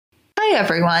Hi,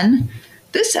 everyone.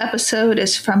 This episode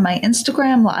is from my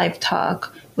Instagram live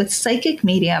talk with psychic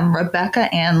medium Rebecca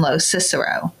Ann Lowe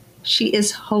Cicero. She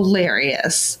is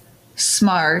hilarious,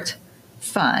 smart,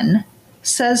 fun,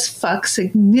 says fuck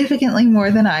significantly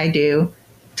more than I do,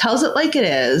 tells it like it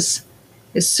is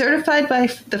certified by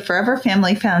the Forever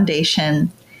Family Foundation,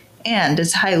 and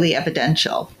is highly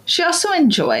evidential. She also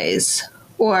enjoys,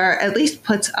 or at least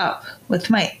puts up, with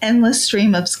my endless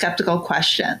stream of skeptical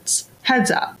questions.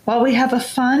 Heads up, while we have a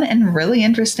fun and really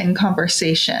interesting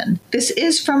conversation, this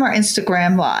is from our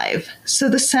Instagram Live, so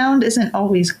the sound isn't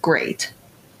always great,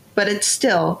 but it's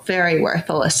still very worth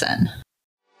a listen.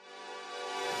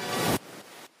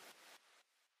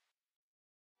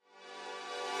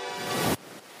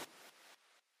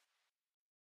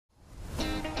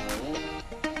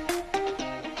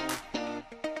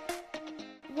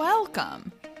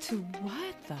 Welcome to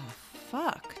What the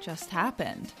Fuck Just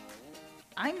Happened.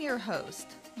 I'm your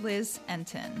host, Liz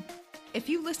Enton. If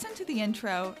you listen to the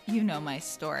intro, you know my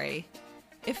story.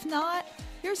 If not,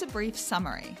 here's a brief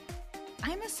summary.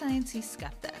 I'm a sciencey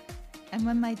skeptic, and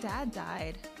when my dad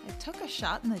died, I took a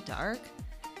shot in the dark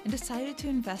and decided to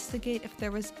investigate if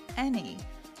there was any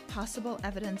possible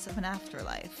evidence of an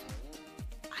afterlife.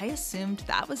 I assumed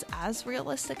that was as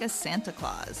realistic as Santa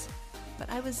Claus,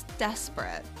 but I was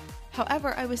desperate.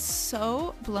 However, I was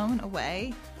so blown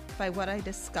away by what I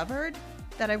discovered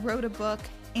that I wrote a book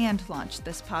and launched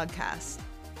this podcast.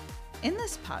 In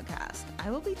this podcast, I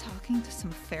will be talking to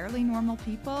some fairly normal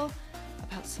people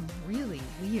about some really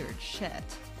weird shit.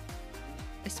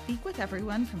 I speak with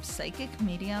everyone from psychic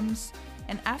mediums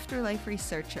and afterlife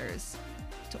researchers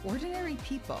to ordinary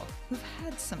people who've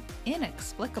had some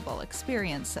inexplicable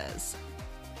experiences.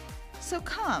 So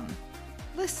come,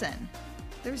 listen.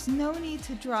 There's no need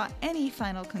to draw any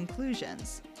final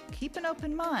conclusions. Keep an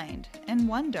open mind and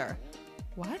wonder,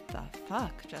 what the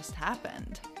fuck just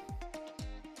happened?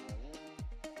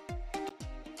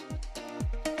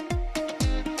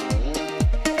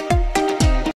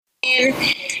 And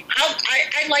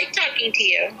I like talking to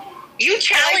you. You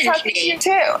challenge me. To you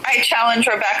too. I challenge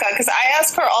Rebecca because I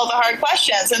ask her all the hard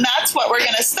questions, and that's what we're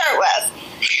going to start with.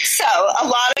 So, a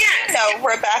lot of you know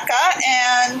Rebecca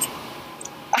and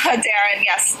Darren.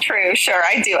 Yes, true. Sure,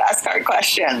 I do ask hard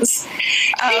questions.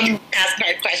 Ask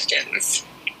hard questions.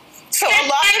 So, a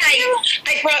lot of you...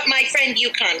 I brought my friend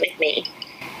Yukon with me.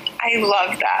 I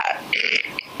love that.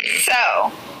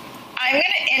 So, I'm going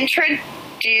to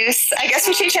introduce, I guess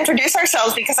we should introduce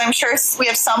ourselves because I'm sure we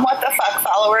have some What the Fuck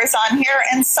followers on here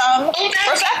and some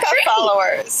Rebecca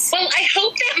followers. Well, I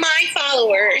hope that my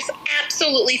followers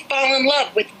absolutely fall in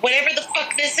love with whatever the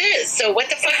fuck this is. So what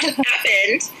the fuck just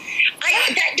happened?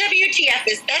 That WTF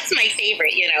that's my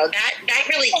favorite, that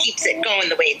really keeps it going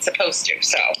the way it's supposed to.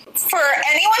 So for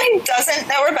anyone who doesn't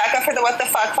know Rebecca, for the What the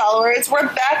Fuck followers,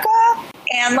 Rebecca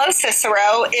Ann Lowe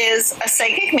Cicero is a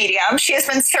psychic medium. She has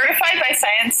been certified by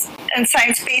science and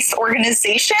science-based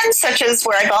organizations, such as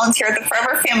where I volunteer at the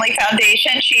Forever Family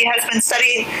Foundation. She has been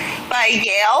studied by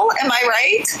Yale. Am I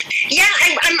right? Yeah,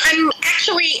 I'm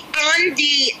actually on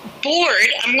the board.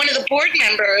 I'm one of the board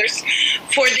members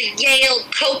for the Yale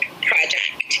COPE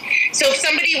project. So if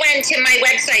somebody went to my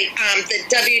website, the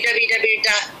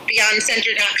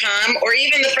www.beyondcenter.com, or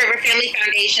even the Forever Family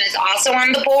Foundation is also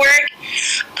on the board,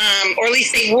 or at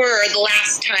least they were the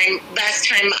last time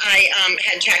I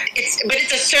had checked. But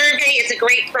it's a survey. It's a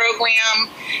great program.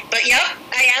 But yep,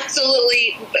 I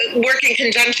absolutely work in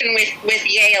conjunction with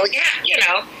Yale. Yeah, you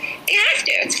have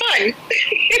to. It's fun.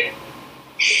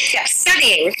 Yes,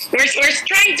 studying. They're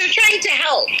trying to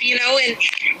help,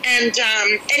 and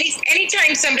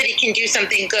anytime somebody can do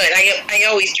something good, I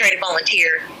always try to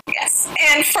volunteer. Yes.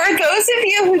 And for those of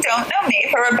you who don't know me,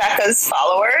 for Rebecca's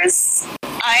followers,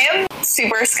 I am a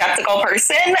super skeptical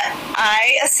person.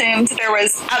 I assumed there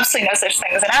was absolutely no such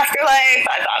thing as an afterlife.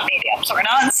 I thought mediums were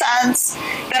nonsense.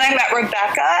 Then I met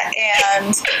Rebecca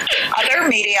and other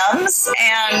mediums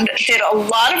and did a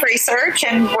lot of research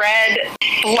and read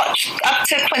up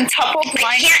to quintuple blind.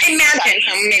 I can't imagine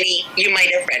how many you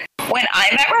might have read. When I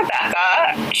met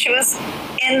Rebecca, she was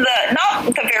in not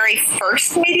the very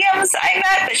first mediums I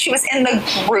met, but she was in the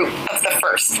group of the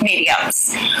first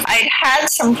mediums. I'd had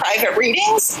some private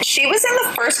readings. She was in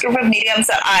the first group of mediums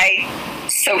that I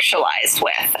socialized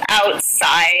with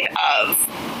outside of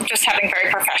just having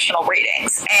very professional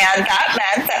readings. And that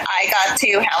meant that I got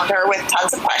to hound her with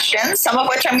tons of questions, some of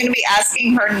which I'm going to be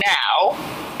asking her now.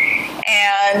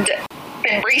 And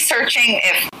been researching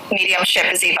if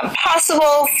mediumship is even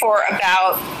possible for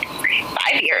about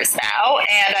 5 years now,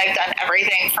 and I've done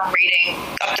everything from reading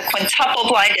up to quintuple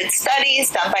blinded studies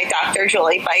done by Dr.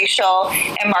 Julie Beischel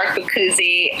and Mark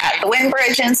Bacuzzi at the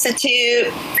Windbridge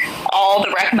Institute, all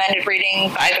the recommended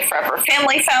reading by the Forever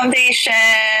Family Foundation,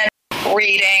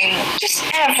 reading just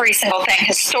every single thing,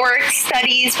 historic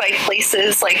studies by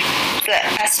places like the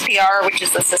SPR, which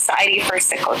is the Society for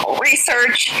Cyclical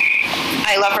Research.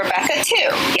 I love Rebecca too,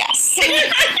 yes.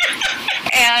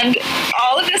 And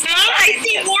all of this. Oh, I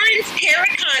see Warren's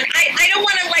Paracon. I don't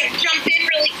want to like jump in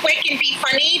really quick and be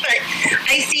funny, but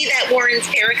I see that Warren's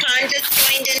Paracon just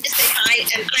joined in to say hi,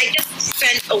 and I just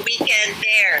spent a weekend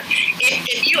there.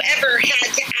 If you ever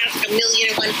had to ask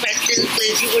 1,000,001 questions,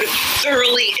 Liz, you would have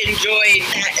thoroughly enjoyed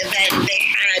that event. They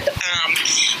had,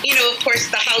 of course,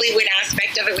 the Hollywood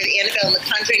aspect of it with Annabelle and The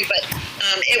Conjuring, but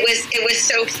it was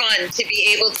so fun to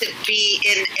be able to be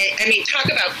in. I mean, talk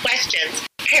about questions.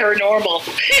 Paranormal,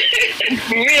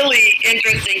 really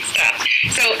interesting stuff.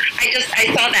 So I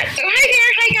saw that. So hi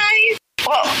there, hi guys.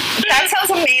 Well, that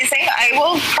sounds amazing. I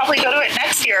will probably go to it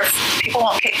next year if people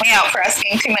won't kick me out for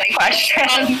asking too many questions.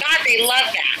 Oh God, they love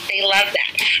that. They love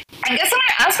that. I guess I'm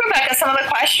going to ask Rebecca some of the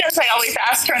questions I always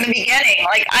asked her in the beginning.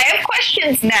 Like, I have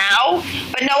questions now,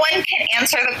 but no one can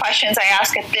answer the questions I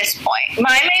ask at this point.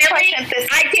 My main question is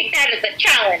I take that as a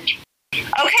challenge.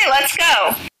 Okay, let's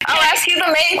go. I'll ask you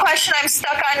the main question I'm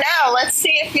stuck on now. Let's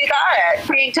see if you got it.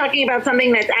 We're talking about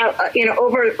something that's out,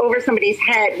 over somebody's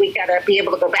head. We got to be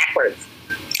able to go backwards.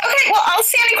 Okay, well, I'll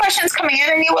see any questions coming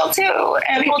in, and you will too.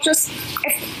 And we'll just,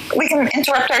 if we can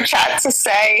interrupt our chat to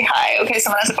say, hi, okay,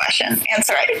 someone has a question.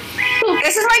 Answer it.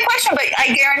 This is my question, but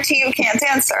I guarantee you can't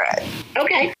answer it.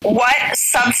 Okay. What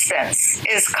substance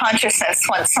is consciousness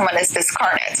when someone is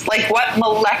discarnate? Like, what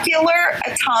molecular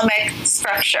atomic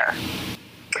structure?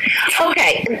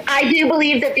 Okay, I do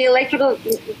believe that the electrical.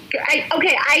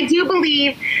 I do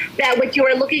believe that what you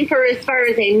are looking for, as far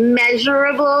as a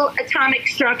measurable atomic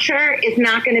structure, is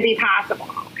not going to be possible.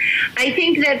 I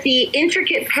think that the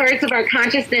intricate parts of our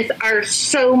consciousness are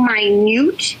so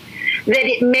minute that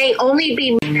it may only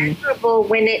be measurable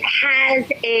when it has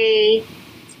a.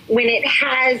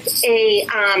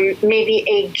 Maybe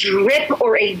a drip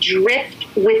or a drift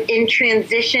within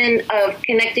transition of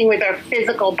connecting with our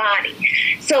physical body.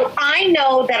 So I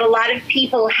know that a lot of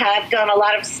people have done a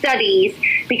lot of studies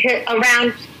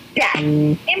around death.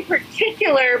 In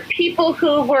particular, people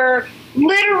who were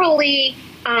literally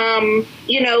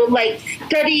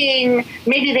studying,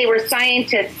 maybe they were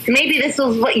scientists, maybe this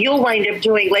is what you'll wind up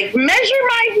doing, like measure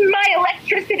my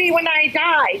electricity when I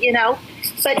die,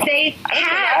 but they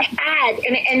have had,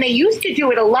 and they used to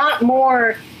do it a lot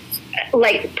more,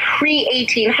 like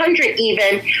pre-1800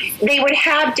 even, they would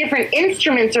have different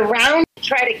instruments around to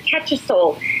try to catch a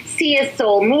soul, see a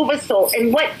soul, move a soul,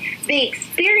 and what they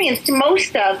experienced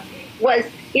most of was,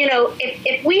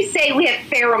 if we say we have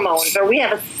pheromones, or we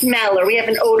have a smell, or we have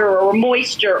an odor, or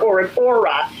moisture, or an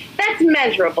aura, that's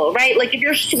measurable, right? Like if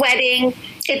you're sweating,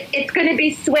 it's going to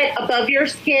be sweat above your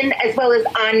skin as well as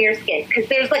on your skin, because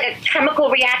there's like a chemical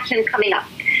reaction coming up.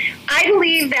 I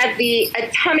believe that the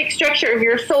atomic structure of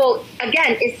your soul,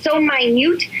 again, is so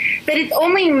minute that it's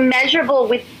only measurable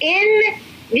within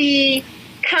the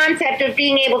concept of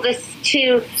being able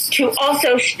to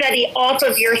also study off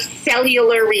of your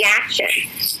cellular reaction.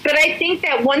 But I think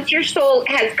that once your soul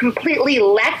has completely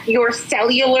left your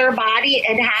cellular body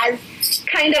and has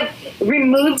kind of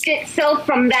removed itself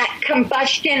from that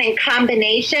combustion and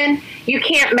combination, you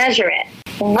can't measure it.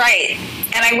 Right.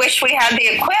 And I wish we had the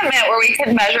equipment where we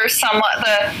could measure somewhat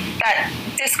that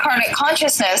discarnate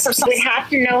consciousness of something. We'd have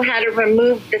to know how to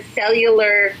remove the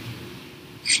cellular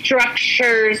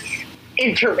structures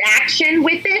interaction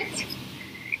with it.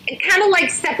 It's kind of like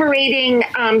separating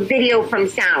video from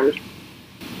sound.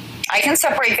 I can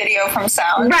separate video from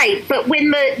sound. Right, but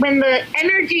when the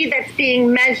energy that's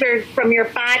being measured from your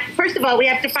body, first of all, we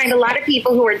have to find a lot of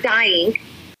people who are dying,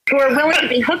 who are willing to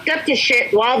be hooked up to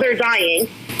shit while they're dying.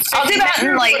 I'll do that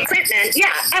in like equipment.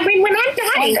 Yeah, I mean, when I'm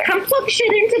dying, come plug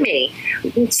shit into me.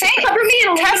 Same. Cover me in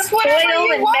a little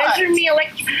foil and measure me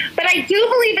But I do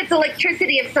believe it's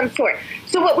electricity of some sort.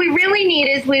 So what we really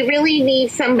need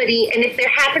somebody, and if there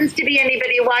happens to be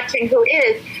anybody watching who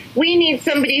is, we need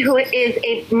somebody who is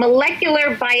a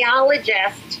molecular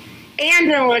biologist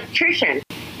and an electrician.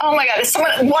 Oh my God, is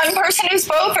one person who's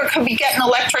both, or could we get an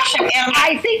electrician and...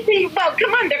 I think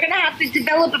come on, they're going to have to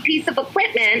develop a piece of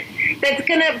equipment that's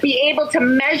going to be able to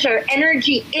measure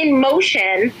energy in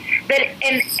motion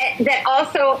that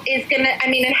also is going to,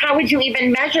 and how would you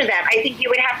even measure that? I think you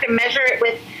would have to measure it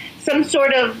with some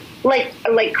sort of like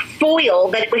foil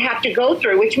that it would have to go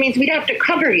through, which means we'd have to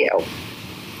cover you.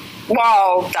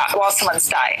 While someone's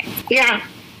dying. Yeah.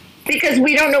 because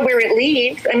we don't know where it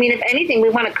leaves. I mean, if anything, we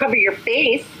want to cover your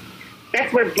face.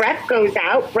 That's where breath goes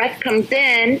out. Breath comes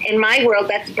in. In my world,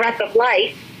 that's breath of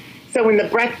life. So when the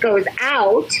breath goes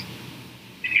out,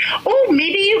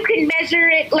 maybe you can measure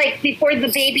it like before the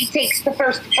baby takes the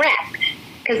first breath,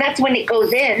 because that's when it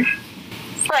goes in.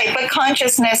 Right, but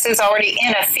consciousness is already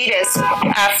in a fetus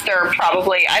after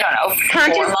probably, 4 months.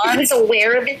 Consciousness is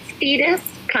aware of its fetus.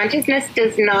 Consciousness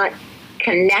does not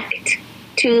connect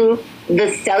to the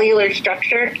cellular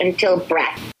structure until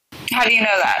breath. How do you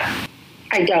know that?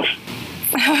 I don't.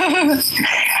 I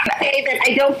say that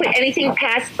I don't put anything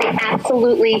past the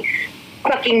absolutely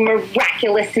fucking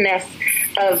miraculousness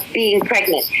of being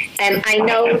pregnant. And I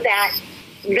know that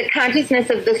the consciousness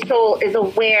of the soul is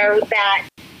aware that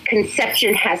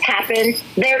conception has happened.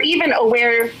 They're even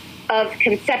aware of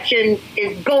conception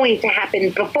is going to happen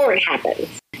before it happens.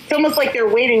 It's almost like they're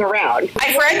waiting around.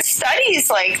 I've read studies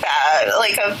like that,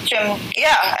 like of Jim.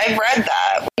 Yeah, I've read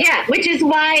that. Yeah, which is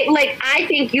why, I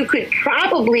think you could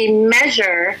probably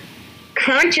measure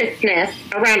consciousness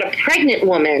around a pregnant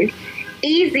woman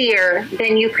easier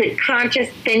than you could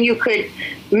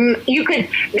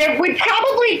there would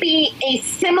probably be a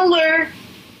similar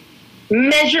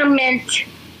measurement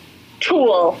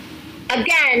tool.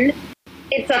 Again,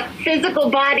 it's a physical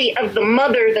body of the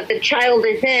mother that the child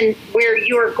is in, where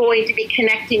you're going to be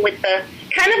connecting with the,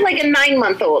 kind of like a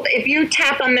 9-month-old. If you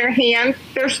tap on their hand,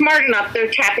 they're smart enough,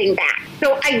 they're tapping back.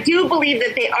 So I do believe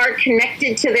that they are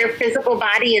connected to their physical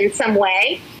body in some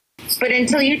way. But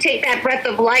until you take that breath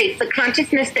of life, the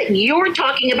consciousness that you're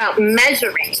talking about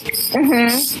measuring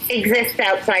exists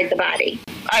outside the body.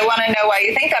 I want to know why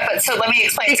you think that, but so let me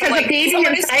explain. Because the baby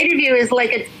inside of you is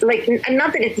like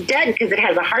not that it's dead, because it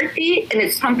has a heartbeat and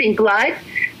it's pumping blood,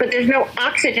 but there's no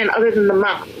oxygen other than the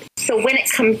mom's. So when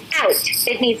it comes out,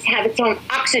 it needs to have its own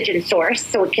oxygen source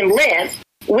so it can live,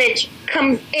 which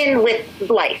comes in with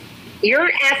life.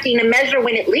 You're asking to measure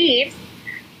when it leaves.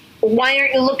 Why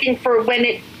aren't you looking for when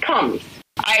it comes?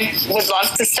 I would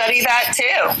love to study that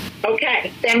too.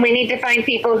 Okay, then we need to find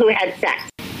people who had sex.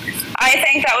 I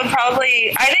think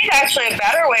actually a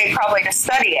better way probably to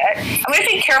study it. I'm going to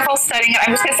be careful studying it.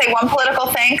 I'm just going to say one political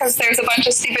thing, because there's a bunch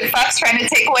of stupid fucks trying to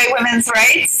take away women's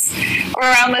rights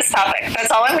around this topic.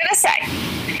 That's all I'm going to say.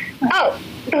 Oh,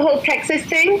 the whole Texas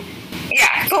thing?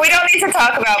 Yeah, but we don't need to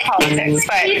talk about politics.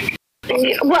 But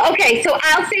well, okay, so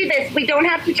I'll say this. We don't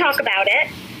have to talk about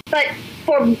it. But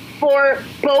for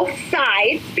both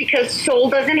sides, because Soul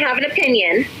doesn't have an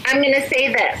opinion, I'm going to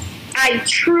say this. I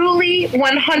truly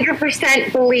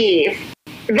 100% believe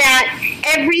that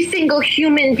every single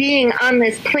human being on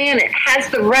this planet has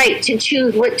the right to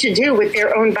choose what to do with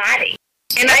their own body.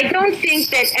 And I don't think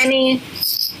that any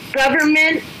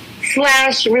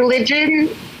government/religion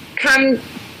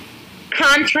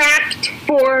contract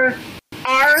for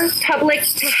our public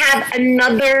to have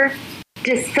another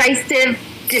decisive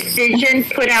decision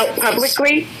put out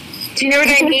publicly. Do you know what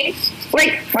I mean?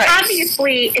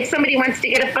 Obviously, if somebody wants to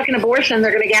get a fucking abortion,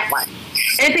 they're going to get one.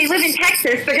 And if they live in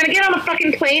Texas, they're going to get on a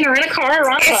fucking plane or in a car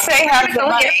or on a bus. If they have the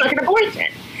money. Get a fucking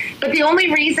abortion. But the only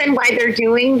reason why they're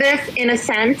doing this, in a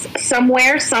sense,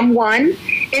 somewhere, someone,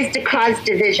 is to cause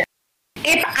division.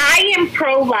 If I am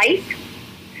pro-life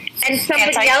and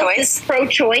somebody else is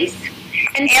pro-choice,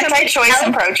 and anti-choice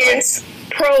and pro-choice, is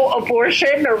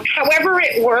pro-abortion, or however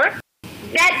it works,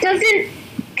 that doesn't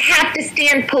have to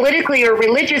stand politically or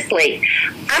religiously.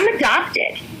 I'm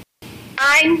adopted.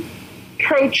 I'm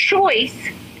pro-choice,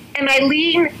 and I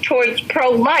lean towards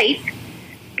pro-life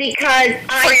because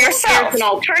I know there's an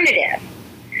alternative.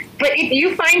 But if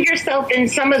you find yourself in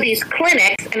some of these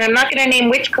clinics, and I'm not going to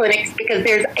name which clinics because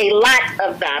there's a lot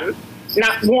of them,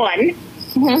 not one,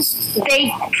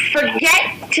 they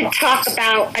forget to talk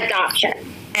about adoption.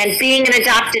 And being an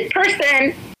adopted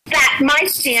person, that my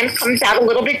stand comes out a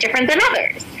little bit different than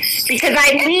others. Because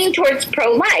I lean towards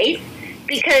pro-life,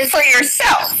 because for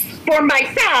yourself, for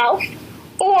myself,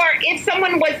 or if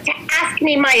someone was to ask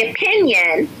me my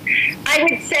opinion, I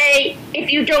would say, if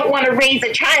you don't want to raise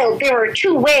a child, there are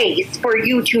two ways for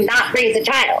you to not raise a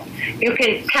child. You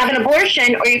can have an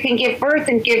abortion, or you can give birth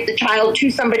and give the child to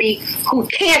somebody who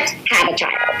can't have a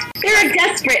child. There are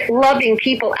desperate, loving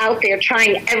people out there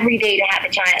trying every day to have a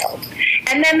child.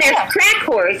 And then there's crack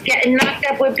whores getting knocked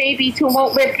up with babies who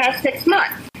won't live past 6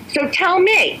 months. So tell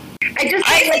me. I just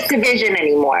don't like division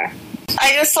anymore.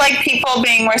 I just like people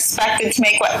being respected to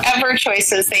make whatever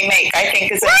choices they make. I think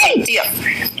is a big deal.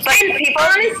 But and people,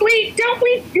 honestly, don't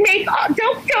we do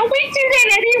that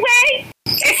anyway?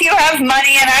 If you have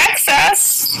money and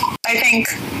access, I think,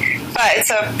 but it's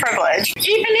a privilege.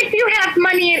 Even if you have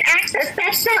money and access,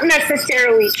 that's not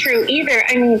necessarily true either.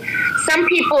 I mean, some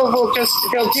people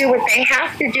they'll do what they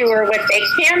have to do or what they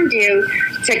can do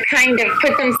to kind of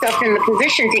put themselves in the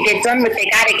position to get done what they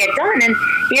got to get done. And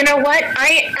you know what?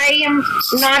 I am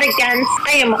not against.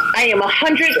 I am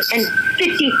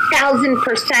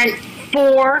 150,000%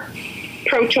 for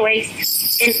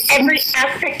pro-choice in every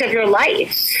aspect of your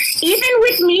life, even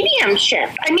with mediumship.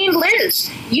 I mean, Liz,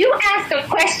 you asked a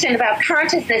question about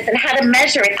consciousness and how to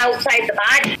measure it outside the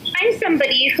body. I'm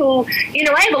somebody who,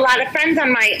 I have a lot of friends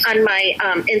on my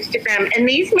Instagram, and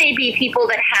these may be people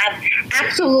that have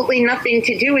absolutely nothing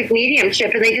to do with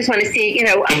mediumship, and they just want to see,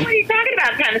 what are you talking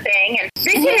about kind of thing, and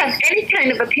they could have any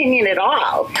kind of opinion at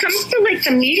all. When it comes to like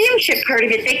the mediumship part of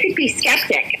it, they could be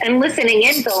skeptic and listening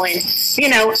in going,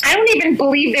 I don't even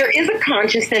believe there is a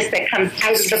consciousness that comes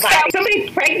out of the body.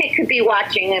 Somebody pregnant could be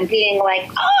watching and being like,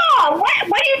 oh,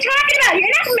 what are you talking about?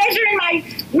 You're not measuring my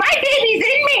baby's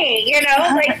in me,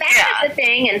 like that is the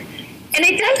thing. And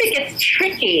it gets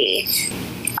tricky.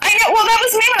 I know. Well, that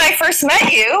was me when I first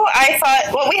met you. I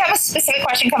thought, well, we have a specific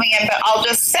question coming in, but I'll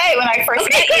just say when I first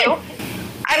met you,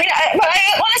 I mean, but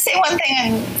I want to say one thing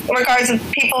in regards to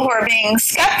people who are being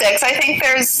skeptics. I think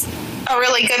there's a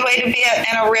really good way to be it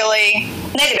and a really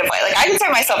negative way. Like, I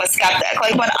consider myself a skeptic.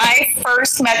 Like, when I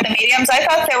first met the mediums, I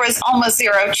thought there was almost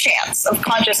zero chance of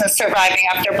consciousness surviving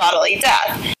after bodily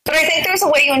death. But I think there's a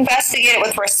way you investigate it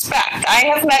with respect. I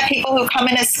have met people who come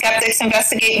in as skeptics,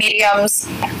 investigate mediums,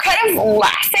 kind of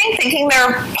laughing, thinking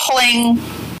they're pulling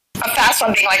a fast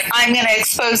one, being like, I'm going to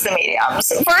expose the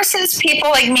mediums, versus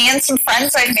people like me and some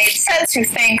friends I've made since who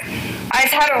think I've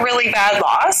had a really bad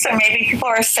loss, or maybe people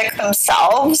are sick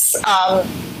themselves,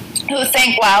 who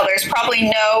think, wow, there's probably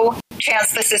no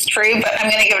chance this is true, but I'm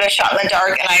going to give it a shot in the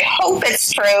dark, and I hope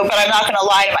it's true, but I'm not going to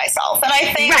lie to myself. And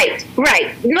I think...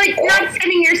 Right. Like, not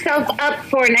setting yourself up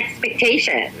for an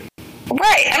expectation.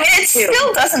 Right. I mean, it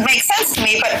still doesn't make sense to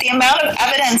me, but the amount of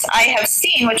evidence I have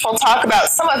seen, which we'll talk about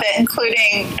some of it,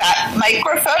 including that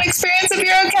microphone experience, if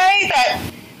you're okay, that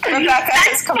Rebecca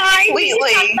is completely... We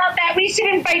should talk about that. We should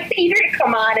invite Peter to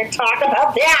come on and talk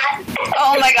about that.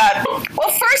 Oh, my God.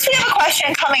 Well, first we have a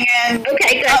question coming in.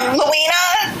 Okay, good.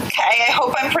 Luina, okay, I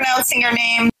hope I'm pronouncing your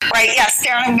name right. Yes,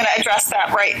 Darren, I'm going to address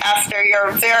that right after.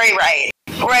 You're very right.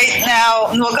 Right now,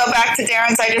 and we'll go back to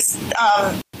Darren's.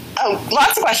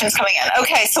 Lots of questions coming in.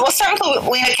 Okay, so we'll start with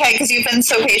Lena K, because you've been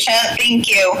so patient. Thank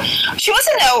you. She wants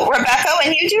to know, Rebecca,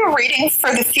 when you do a reading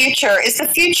for the future, is the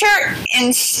future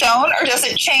in stone, or does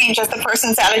it change as the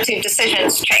person's attitude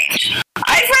decisions change?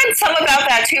 I've read some about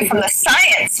that, too, from the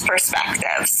science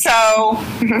perspective. So,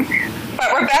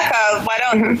 but Rebecca, why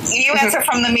don't you answer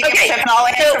from the mediumship, and I'll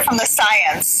answer from the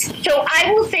science. So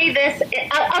I will say this.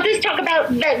 I'll just talk about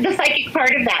the psychic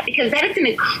part of that, because that is an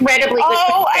incredibly good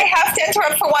question. I have to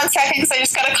interrupt for 1 second, because I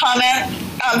just got a comment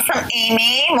from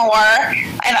Amy Moore,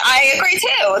 and I agree,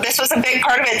 too. This was a big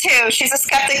part of it, too. She's a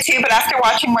skeptic, too, but after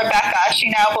watching Rebecca, she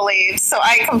now believes. So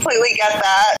I completely get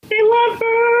that. I love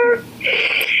her.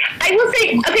 I will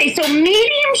say, okay, so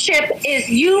mediumship is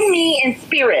you, me, and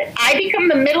spirit. I become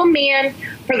the middleman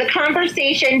for the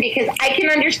conversation because I can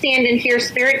understand and hear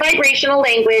spirit vibrational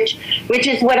language, which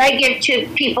is what I give to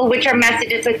people, which are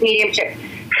messages with mediumship.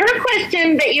 Her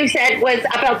question that you said was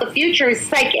about the future is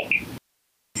psychic.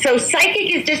 So psychic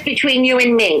is just between you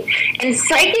and me. And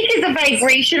psychic is a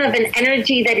vibration of an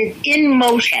energy that is in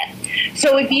motion.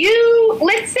 So if you,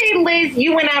 let's say, Liz,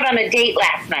 you went out on a date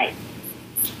last night.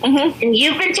 And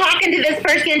you've been talking to this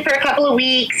person for a couple of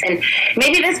weeks, and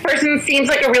maybe this person seems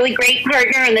like a really great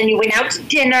partner, and then you went out to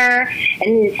dinner,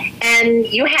 and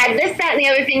you had this, that, and the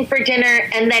other thing for dinner,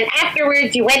 and then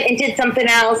afterwards you went and did something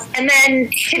else, and then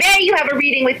today you have a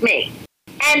reading with me.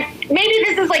 And maybe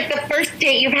this is like the first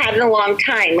date you've had in a long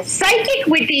time. Psychic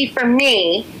would be, for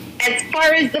me, as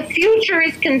far as the future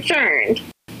is concerned,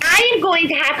 I am going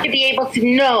to have to be able to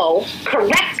know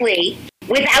correctly,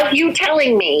 without you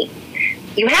telling me,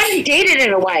 you haven't dated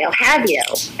in a while, have you?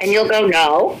 And you'll go,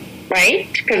 no, right?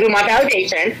 Because we want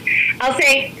validation. I'll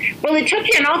say, well, it took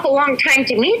you an awful long time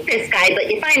to meet this guy, but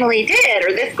you finally did,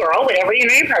 or this girl, whatever, your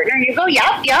partner. And you go,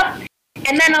 yup.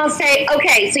 And then I'll say,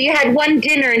 okay, so you had one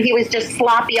dinner and he was just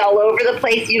sloppy all over the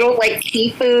place. You don't like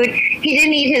seafood. He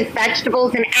didn't eat his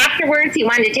vegetables. And afterwards, he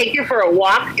wanted to take you for a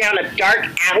walk down a dark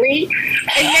alley.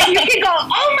 And then you can go,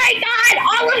 oh my God,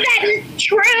 all of that is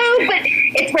true. But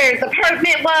it's where his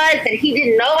apartment was, and he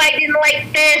didn't know I didn't like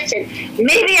fish. And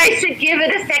maybe I should give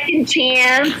it a second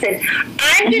chance. And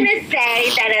I'm going to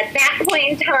say that at that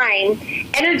point in time,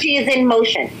 energy is in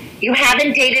motion. You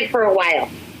haven't dated for a while.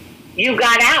 You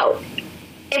got out.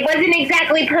 It wasn't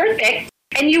exactly perfect,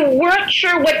 and you weren't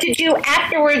sure what to do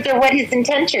afterwards or what his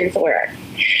intentions were.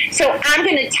 So I'm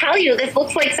going to tell you, this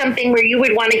looks like something where you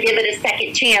would want to give it a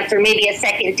second chance or maybe a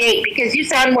second date, because you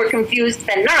sound more confused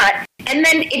than not. And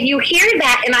then if you hear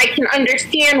that and I can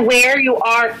understand where you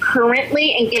are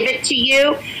currently and give it to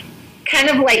you, kind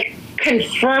of like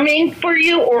confirming for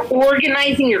you or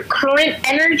organizing your current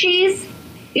energies,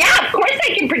 yeah, of course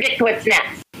I can predict what's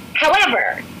next.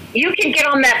 However, you can get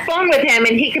on that phone with him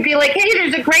and he could be like, hey,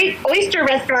 there's a great oyster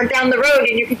restaurant down the road.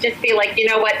 And you could just be like, you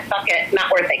know what, fuck it, not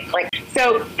worth it. Like,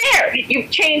 so there, you've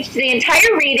changed the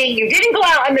entire reading. You didn't go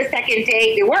out on the second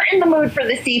date. You weren't in the mood for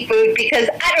the seafood because,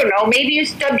 I don't know, maybe you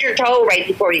stubbed your toe right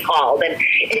before he called and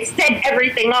it set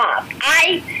everything off.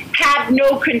 I have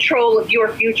no control of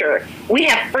your future. We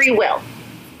have free will.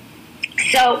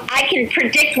 So I can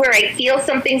predict where I feel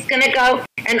something's going to go.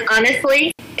 And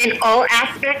honestly, in all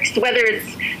aspects, whether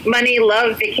it's money,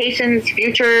 love, vacations,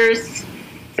 futures,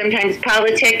 sometimes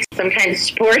politics, sometimes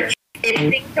sports, if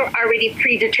things are already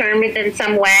predetermined in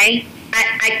some way,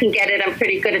 I can get it. I'm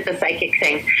pretty good at the psychic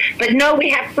thing. But no, we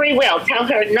have free will. Tell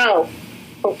her no.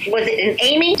 Was it an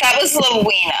Amy? That was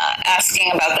Lowena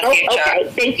asking about the future. Okay.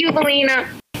 Thank you, Lowena.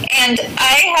 And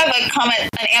I have a comment,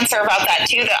 an answer about that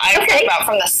too, that I think about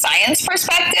from the science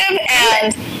perspective.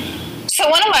 And so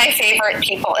one of my favorite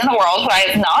people in the world, who I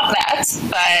have not met,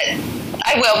 but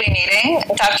I will be meeting,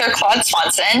 Dr. Claude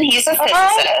Swanson. He's a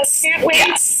physicist.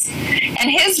 Yes.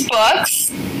 And his books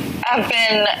have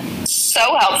been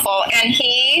so helpful. And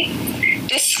he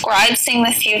describes seeing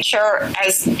the future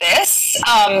as this.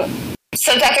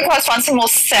 So Dr. Claude Swanson will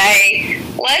say,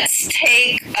 let's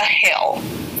take a hill.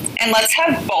 And let's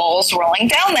have balls rolling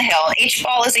down the hill. Each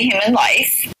ball is a human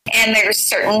life, and there's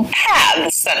certain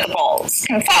paths that the balls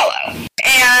can follow.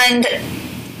 And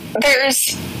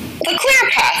there's the clear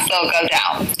path they'll go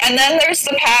down. And then there's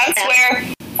the paths where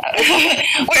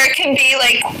it can be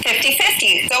like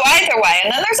 50-50, go either way.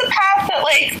 And then there's a path that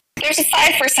like there's a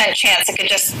 5% chance it could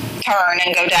just turn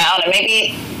and go down. And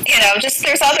maybe, just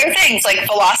there's other things like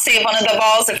velocity of one of the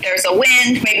balls. If there's a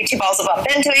wind, maybe two balls will bump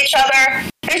into each other.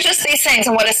 There's just these things.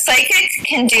 And what a psychic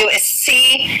can do is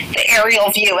see the aerial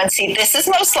view and see this is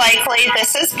most likely,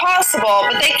 this is possible,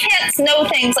 but they can't know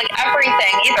things like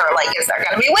everything either. Like, is there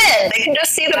going to be wind? They can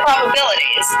just see the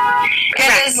probabilities.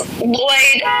 And as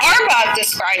Lloyd Arbog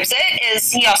describes it,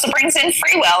 is he also brings in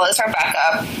free will, as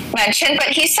Rebecca mentioned, but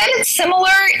he said it's similar.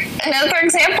 Another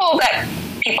example that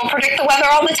people predict the weather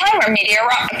all the time, or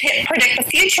predict the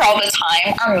future all the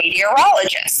time, are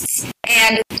meteorologists.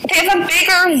 And they have a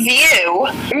bigger view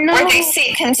where they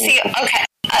can see, okay,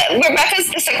 Rebecca's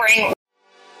disagreeing.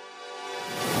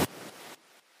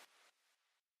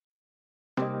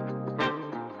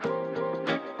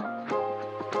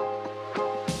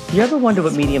 You ever wonder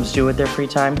what mediums do with their free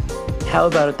time? How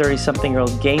about a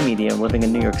 30-something-year-old gay medium living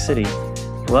in New York City?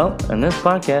 Well, in this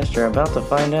podcast, you're about to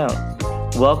find out.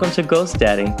 Welcome to Ghost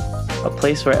Daddy, a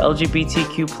place where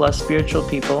LGBTQ+ spiritual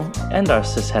people, and our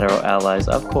cis-hetero allies,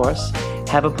 of course,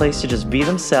 have a place to just be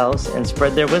themselves and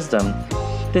spread their wisdom.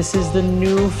 This is the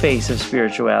new face of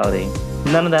spirituality.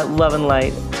 None of that love and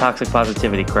light, toxic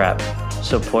positivity crap.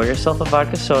 So pour yourself a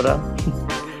vodka soda,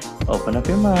 open up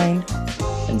your mind,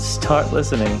 and start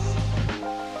listening.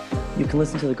 You can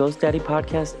listen to the Ghost Daddy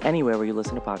podcast anywhere where you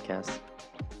listen to podcasts.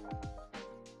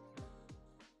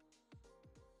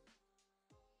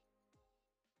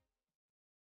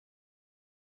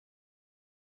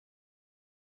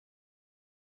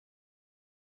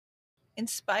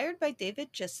 Inspired by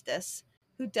David Justice,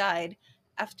 who died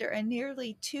after a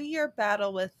nearly 2-year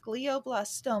battle with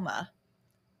glioblastoma,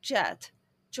 JET,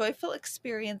 Joyful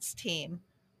Experience Team,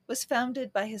 was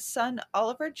founded by his son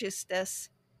Oliver Justice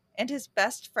and his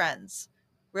best friends,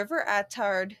 River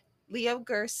Attard, Leo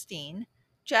Gerstein,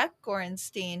 Jack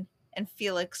Gorenstein, and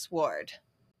Felix Ward.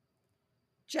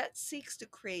 JET seeks to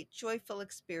create joyful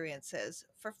experiences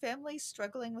for families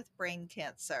struggling with brain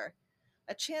cancer,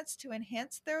 a chance to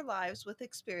enhance their lives with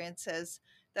experiences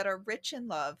that are rich in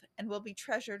love and will be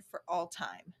treasured for all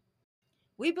time.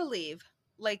 We believe,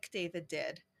 like David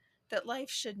did, that life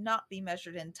should not be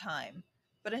measured in time,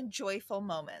 but in joyful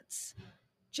moments.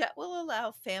 JET will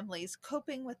allow families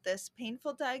coping with this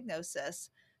painful diagnosis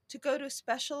to go to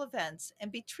special events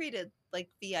and be treated like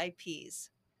VIPs.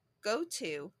 Go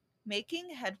to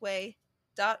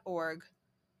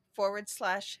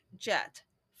makingheadway.org/JET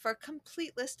for a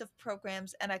complete list of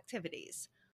programs and activities.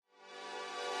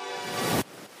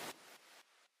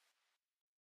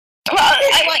 Well,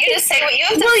 I want you to say what you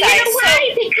have to say. Well, you know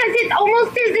why? Because it's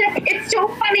almost as if, it's so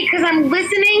funny because I'm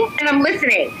listening and I'm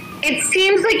listening. It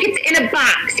seems like it's in a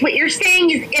box. What you're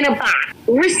saying is in a box.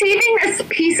 receiving a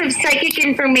piece of psychic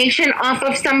information off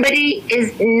of somebody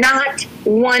is not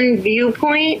one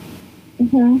viewpoint.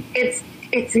 Mm-hmm.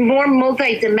 It's more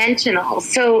multidimensional.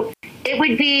 So it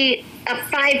would be a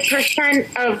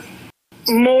 5% of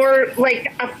more,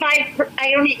 like a 5.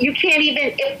 You can't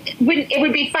even. It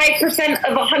would be 5%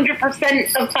 of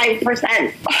 100% of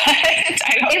 5%.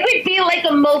 It would be like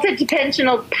a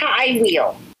multidimensional pie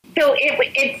wheel. So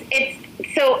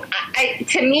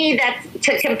to me, that's,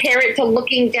 to compare it to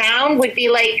looking down would be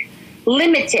like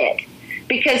limited,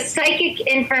 because psychic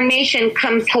information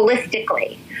comes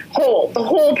holistically, the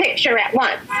whole picture at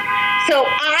once. So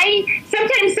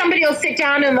sometimes somebody will sit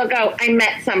down and they'll go, I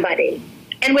met somebody.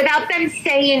 And without them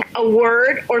saying a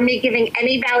word or me giving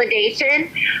any validation,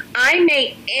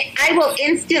 I will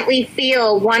instantly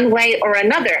feel one way or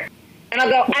another. And I'll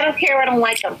go, I don't care, I don't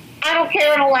like them. I don't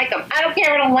care, I don't like them. I don't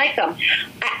care, I don't like them.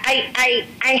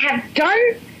 I have done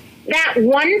that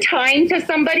one time to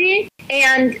somebody,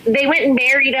 and they went and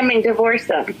married them and divorced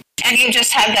them. And you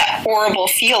just had that horrible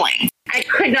feeling. I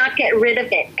could not get rid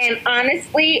of it. And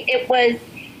honestly, it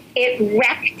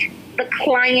wrecked the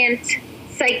client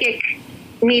psychic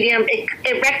medium.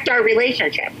 It wrecked our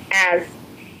relationship as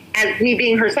me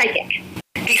being her psychic.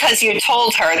 Because you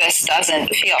told her this doesn't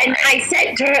feel and right. I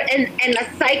said to her, and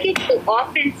a psychic will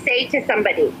often say to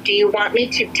somebody, do you want me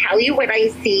to tell you what I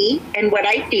see and what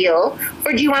I feel,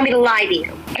 or do you want me to lie to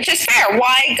you? Which is fair.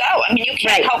 Why go? I mean, you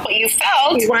can't help what you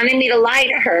felt. She wanted me to lie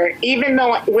to her, even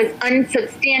though it was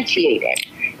unsubstantiated.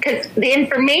 Because the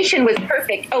information was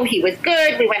perfect. Oh, he was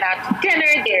good. We went out to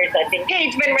dinner. There's an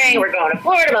engagement ring. We're going to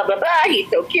Florida, blah, blah, blah. He's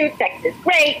so cute. Sex is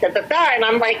great. Da, da, da. And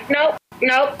I'm like, nope.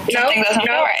 Something doesn't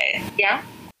feel right. Yeah.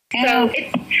 So and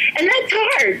that's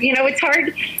hard. It's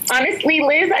hard. Honestly,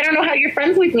 Liz, I don't know how you're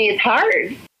friends with me. It's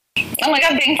hard. Oh my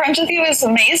God, being friends with you is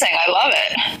amazing. I love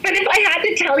it. But if I had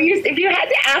to tell you, if you had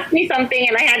to ask me something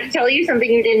and I had to tell you something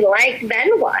you didn't like,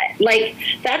 then what? Like,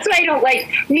 that's what I don't like.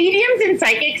 Mediums and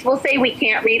psychics will say we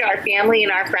can't read our family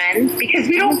and our friends because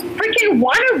we don't freaking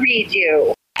want to read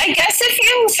you. I guess if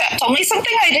you told me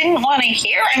something I didn't want to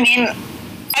hear, I mean,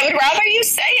 I would rather you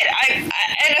say it.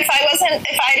 And if I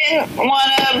didn't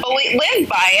want to live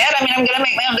by it, I mean, I'm going to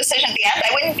make my own decision at the end.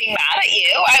 I wouldn't be mad at you.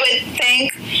 I would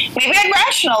think maybe I'd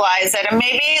rationalize it, and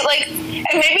maybe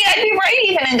I'd be right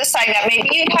even in deciding that. Maybe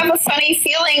you'd have a funny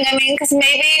feeling. I mean, because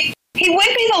maybe he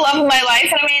would be the love of my life.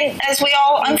 And I mean, as we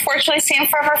all unfortunately see in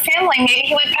Forever Family,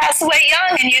 maybe he would pass away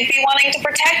young and you'd be wanting to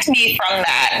protect me from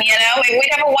that. Maybe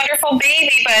we'd have a wonderful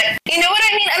baby, but you know what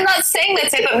I mean? I'm not saying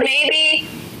that's it, but maybe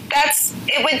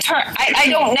it would turn, I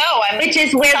don't know. Which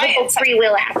is where the whole free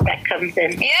will aspect comes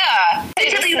in. Yeah. I'll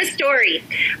tell you a story.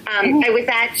 I was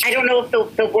I don't know if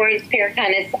the Warrens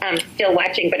Paracon is still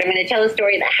watching, but I'm going to tell a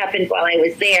story that happened while I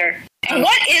was there. And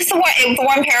what is the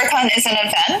Warren Paracon is an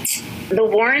event? The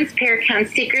Warrens Paracon,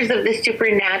 Seekers of the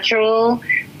Supernatural,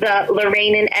 the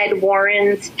Lorraine and Ed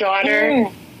Warren's daughter,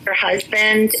 her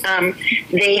husband,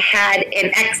 they had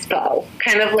an expo,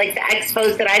 kind of like the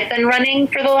expos that I've been running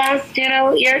for the last,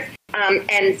 years.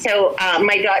 And so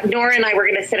my daughter, Nora and I were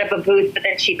going to set up a booth, but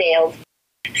then she bailed.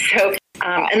 So,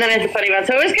 and then I had the funny one.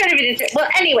 So it was kind of well,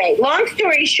 anyway, long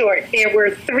story short, there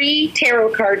were 3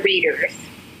 tarot card readers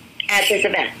at this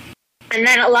event. And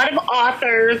then a lot of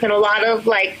authors and a lot of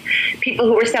people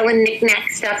who were selling knick-knack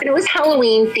stuff. And it was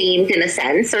Halloween themed in a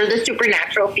sense, or the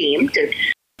supernatural themed.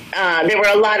 And there were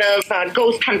a lot of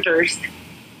ghost hunters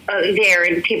there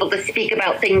and people to speak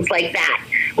about things like that,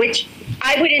 which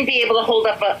I wouldn't be able to hold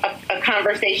up a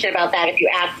conversation about that if you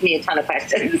asked me a ton of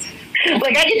questions. I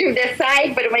can do this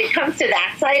side, but when it comes to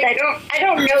that side, I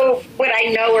don't know what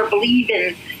I know or believe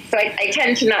in. So I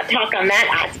tend to not talk on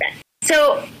that aspect.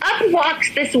 So up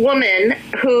walks this woman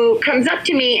who comes up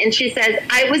to me and she says,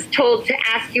 I was told to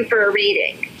ask you for a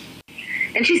reading.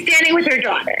 And she's standing with her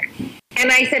daughter.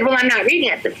 And I said, well, I'm not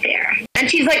reading at this fair. And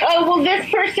she's like, oh, well, this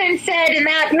person said, and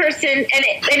that person, and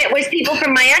it was people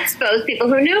from my expos, people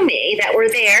who knew me that were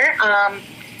there.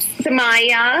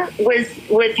 Samaya was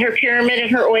with her pyramid and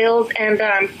her oils, and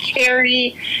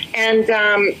Carrie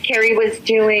was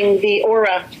doing the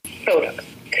aura photos.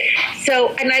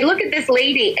 So, and I look at this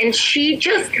lady, and she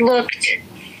looked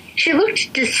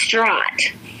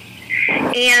distraught.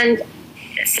 And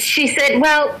she said,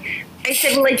 I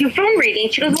said, well, I do phone reading.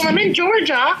 She goes, well, I'm in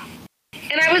Georgia.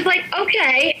 And I was like,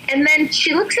 okay. And then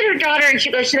she looks at her daughter and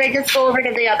she goes, should I just go over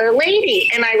to the other lady?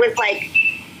 And I was like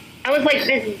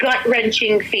this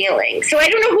gut-wrenching feeling. So I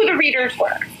don't know who the readers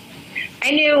were.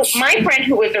 I knew my friend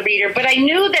who was a reader, but I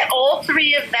knew that all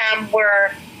 3 of them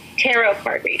were tarot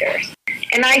card readers.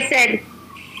 And I said,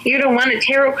 you don't want a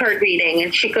tarot card reading?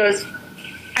 And she goes,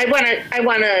 I want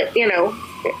to,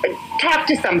 talk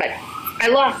to somebody. I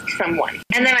lost someone.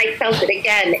 And then I felt it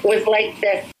again. It was like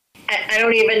this, I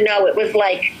don't even know. It was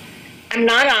like, I'm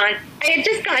not on. I had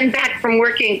just gotten back from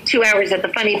working 2 hours at the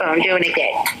Funny Bone doing a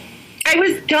gig. I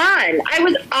was done. I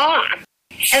was off.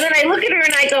 And then I look at her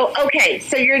and I go, okay,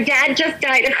 so your dad just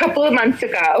died a couple of months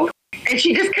ago. And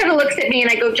she just kind of looks at me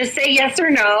and I go, just say yes or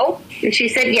no. And she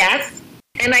said yes.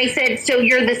 And I said, so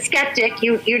you're the skeptic.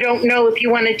 You don't know if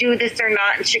you want to do this or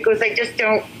not. And she goes, I just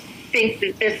don't think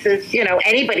that this is,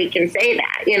 anybody can say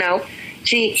that,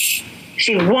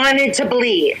 She wanted to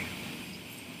believe.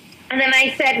 And then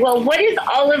I said, well, what is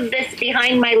all of this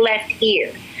behind my left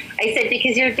ear? I said,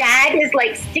 because your dad is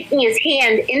like sticking his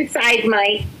hand inside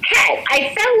my head.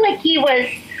 I felt like he was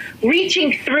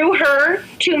reaching through her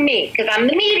to me, because I'm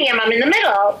the medium, I'm in the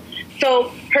middle.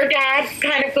 So her dad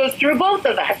kind of goes through both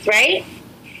of us, right?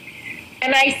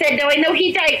 And I said, no, I know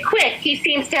he died quick. He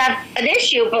seems to have an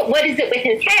issue, but what is it with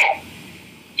his head?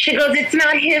 She goes, it's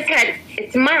not his head,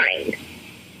 it's mine.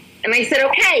 And I said,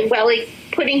 okay, well, he's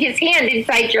putting his hand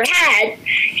inside your head.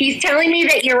 He's telling me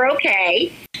that you're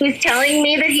okay. He's telling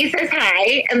me that he says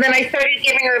hi. And then I started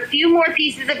giving her a few more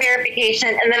pieces of verification.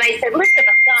 And then I said, listen,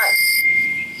 I'm done.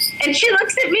 And she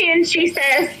looks at me and she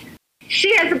says,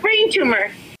 she has a brain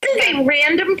tumor. This is a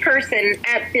random person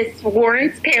at this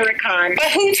Warren's Paracon.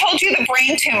 But who told you the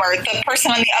brain tumor? The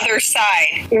person on the other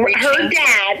side? Her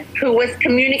dad, who was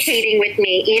communicating with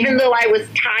me, even though I was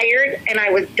tired and I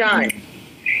was done.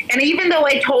 And even though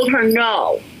I told her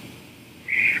no,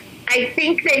 I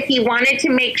think that he wanted to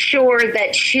make sure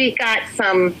that she got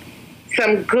some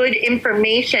good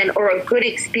information or a good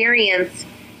experience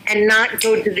and not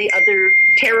go to the other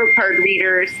tarot card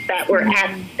readers that were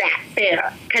at that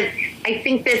fair. Because I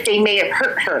think that they may have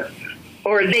hurt her,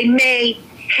 or they may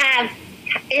have,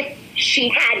 if she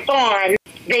had gone,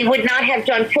 they would not have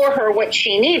done for her what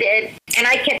she needed. And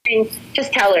I kept saying,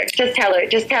 just tell her, just tell her,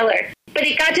 just tell her. But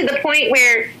it got to the point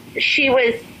where she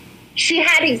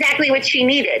had exactly what she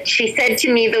needed. She said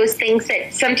to me those things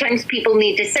that sometimes people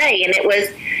need to say. And it was,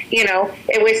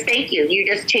 thank you. You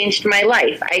just changed my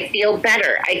life. I feel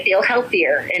better. I feel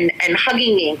healthier, and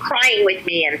hugging me and crying with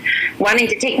me and wanting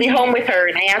to take me home with her.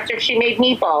 And I asked her if she made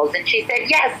meatballs, and she said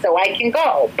yes, so I can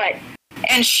go.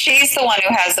 And she's the one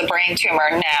who has the brain tumor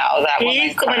now.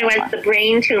 She's the one who has the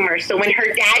brain tumor. So when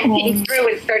her dad came through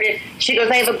and started, she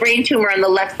goes, I have a brain tumor on the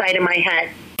left side of my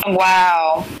head.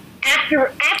 Wow.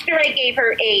 After I gave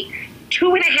her a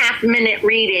 2.5 minute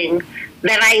reading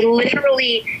that I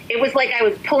literally, it was like I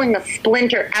was pulling a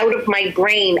splinter out of my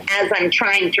brain as I'm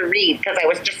trying to read because I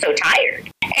was just so tired.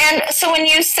 And so when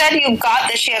you said you got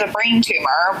that she had a brain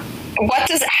tumor,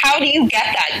 how do you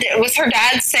get that? Was her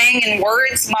dad saying in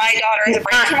words, my daughter has a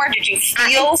brain tumor? Did you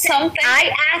feel something?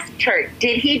 I asked her,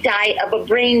 did he die of a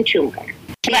brain tumor?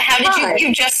 But how did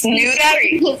you just knew that?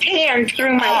 His hand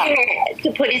through my head.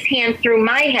 To put his hand through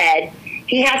my head,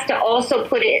 he has to also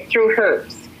put it through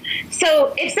hers.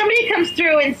 So if somebody comes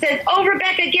through and says, oh,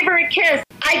 Rebecca, give her a kiss,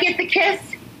 I get the kiss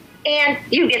and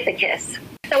you get the kiss.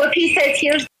 So if he says,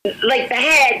 here's like the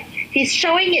head, he's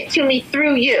showing it to me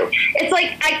through you. It's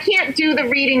like I can't do the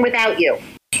reading without you.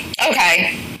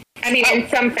 Okay. I mean, in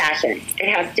some fashion,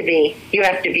 you have to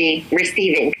be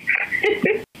receiving.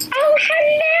 Oh,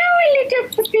 hello, little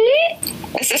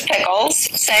puppy. This is Pickles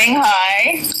saying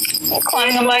hi.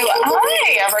 Climbing on my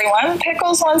hi, everyone.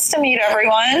 Pickles wants to meet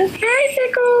everyone. Hi,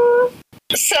 Pickles.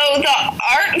 So the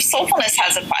Art of Soulfulness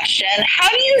has a question. How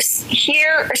do you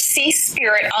hear or see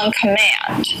spirit on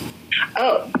command?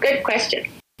 Oh, good question.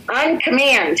 On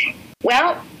command.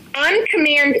 Well, on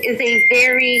command is a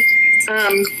very,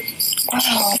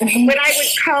 what I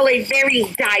would call a very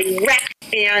direct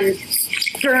and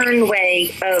stern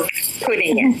way of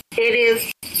putting it. It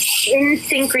is in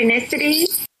synchronicity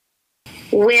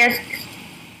with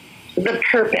the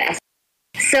purpose.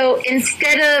 So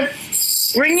instead of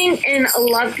bringing in a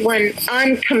loved one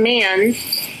on command,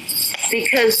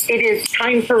 because it is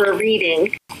time for a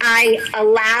reading, I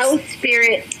allow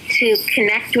spirit to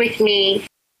connect with me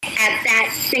at that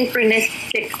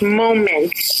synchronistic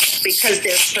moment because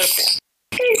there's purpose.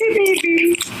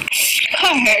 Baby.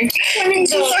 Hi.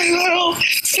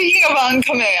 Speaking of on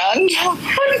command. On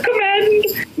command.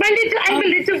 I have a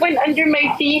little one under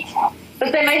my feet,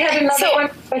 but then I had another one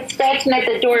was scratching at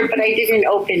the door, but I didn't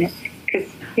open it because,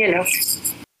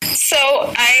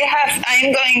 So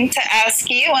I'm going to ask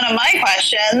you one of my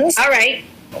questions. All right.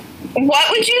 What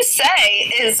would you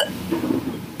say is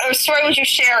a story would you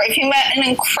share if you met an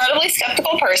incredibly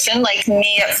skeptical person like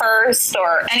me at first,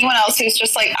 or anyone else who's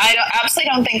just like, I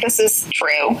absolutely don't think this is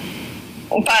true,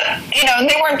 but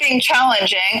they weren't being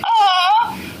challenging.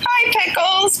 Oh, hi hi,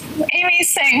 Pickles.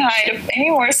 Amy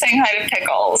Moore's saying hi to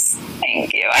Pickles.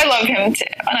 Thank you. I love him too,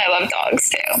 and I love dogs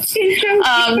too. He's so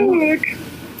cute.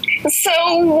 So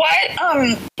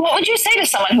what would you say to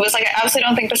someone who was like, I absolutely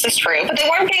don't think this is true, but they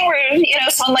weren't being rude,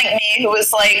 someone like me who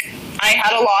was like, I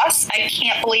had a loss, I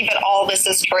can't believe that all this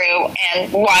is true,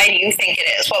 and why do you think it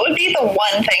is? What would be the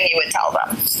one thing you would tell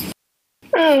them?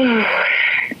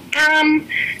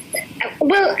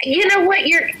 Well, you know what,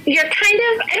 you're kind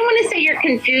of, I don't want to say you're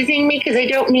confusing me because I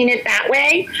don't mean it that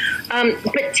way,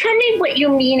 but tell me what you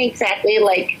mean exactly,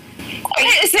 like, okay,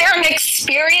 is there an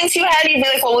experience you had? You'd be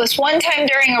like, well, this one time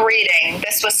during a reading,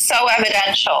 this was so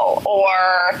evidential,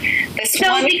 or this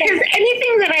one... No, because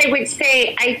anything that I would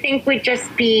say, I think would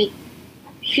just be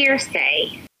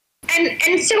hearsay.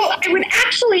 And so I would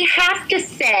actually have to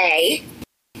say...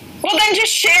 Well, then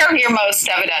just share your most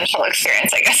evidential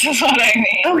experience, I guess is what I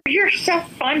mean. Oh, you're so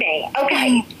funny.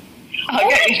 Okay.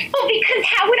 Okay. Well, because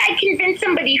how would I convince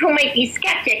somebody who might be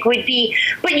skeptic would be,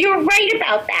 but you're right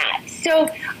about that. So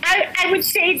I would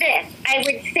say this. I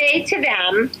would say to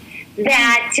them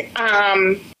that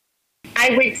I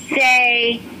would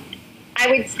say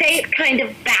it kind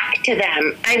of back to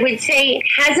them. I would say,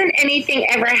 hasn't anything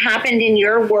ever happened in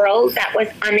your world that was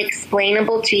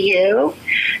unexplainable to you?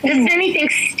 Does anything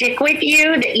stick with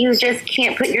you that you just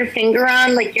can't put your finger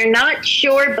on? Like, you're not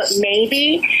sure, but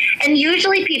maybe? And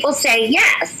usually people say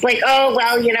yes. Like, oh,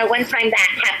 well, one time that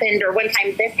happened or one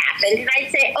time this happened. And I'd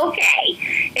say, okay,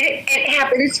 it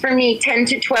happens for me 10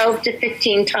 to 12 to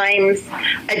 15 times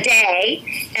a day,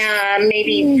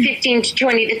 maybe 15 to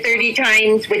 20 to 30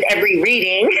 times with every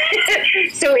reading.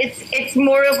 So it's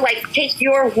more of like, take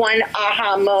your one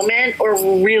aha moment or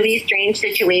really strange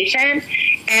situation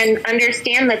and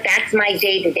understand that that's my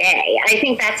day to day. I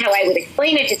think that's how I would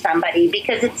explain it to somebody,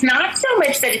 because it's not so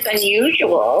much that it's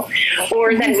unusual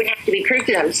or that it would have to be proved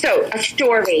to them. So a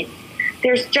story.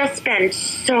 There's just been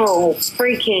so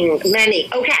freaking many.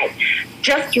 Okay,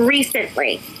 just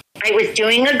recently, I was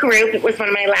doing a group. It was one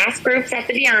of my last groups at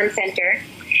the Beyond Center.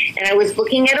 And I was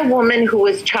looking at a woman who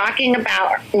was talking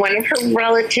about one of her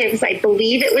relatives. I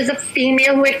believe it was a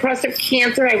female who had prostate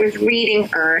cancer. I was reading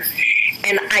her.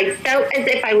 And I felt as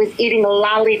if I was eating a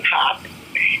lollipop.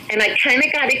 And I kind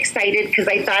of got excited because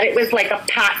I thought it was like a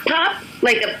pop,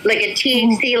 like a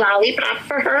THC lollipop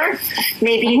for her.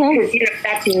 Maybe because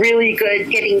that's really good.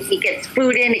 It gets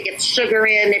food in, it gets sugar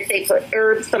in. If they put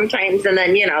herbs sometimes, and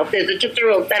then if there's a Tootsie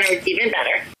Roll center, it's even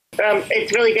better.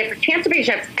 It's really good for cancer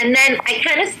patients. And then I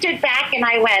kind of stood back and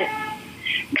I went,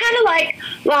 kind of like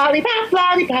lollipop,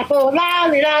 lollipop, oh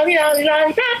lolly, lolly, lolly,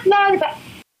 lollipop, lollipop,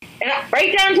 and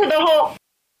right down to the whole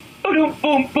boom,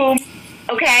 boom, boom.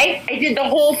 Okay, I did the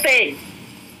whole thing.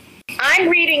 I'm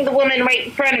reading the woman right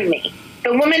in front of me.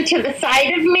 The woman to the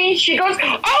side of me, she goes,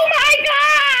 oh my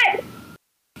God!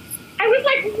 I was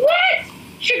like, what?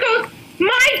 She goes,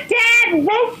 my dad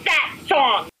wrote that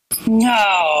song.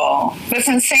 No, that's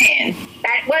insane.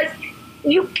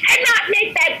 You cannot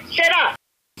make that shit up.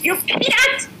 You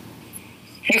can't.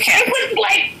 You can't.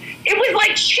 It was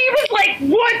like, she was like,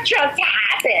 what just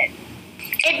happened?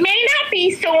 It may not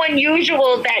be so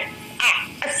unusual that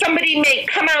somebody may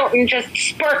come out and just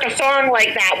spark a song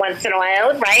like that once in a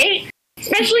while, right?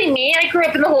 Especially me. I grew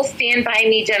up in the whole Stand By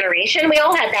Me generation. We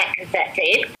all had that cassette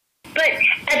tape. But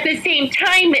at the same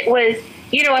time, it was,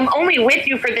 I'm only with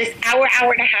you for this hour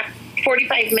and a half,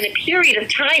 45-minute period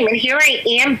of time, and here I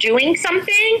am doing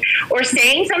something or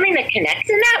saying something that connects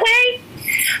in that way.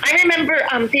 I remember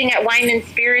being at Wine and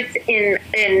Spirits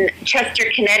in Chester,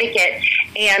 Connecticut,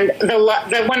 and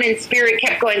the one in Spirit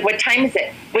kept going, what time is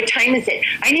it? What time is it?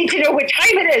 I need to know what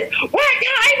time it is. What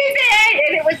time is it?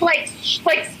 And it was like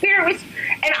Spirit was,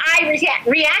 and I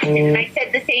reacted, and I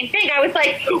said the same thing. I was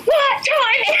like, what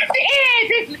time is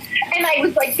it? And I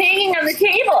was like banging on the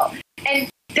table. And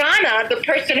Donna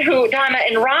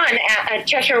and Ron at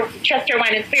Chester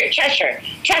Wine and Spirit, Chester,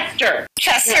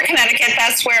 Connecticut.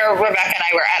 That's where Rebecca and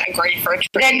I were at a grade for a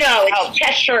tree. No, it's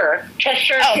Chester,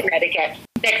 Connecticut.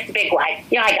 Next to Big Y.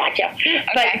 Yeah, I got you. Okay.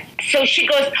 But so she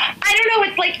goes, I don't know,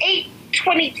 it's like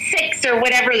 8:26 or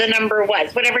whatever the number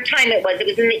was, whatever time it was. It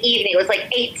was in the evening. It was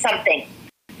like 8 something.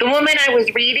 The woman I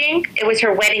was reading, it was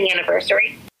her wedding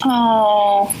anniversary.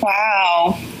 Oh,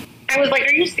 wow. I was like,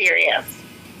 are you serious?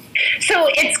 So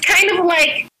it's kind of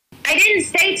like, I didn't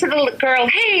say to the girl,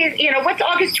 hey, what's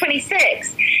August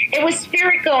 26th? It was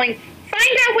Spirit going,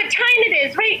 find out what time it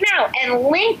is right now, and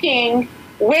linking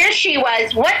where she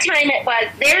was, what time it was,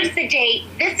 there's the date,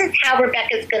 this is how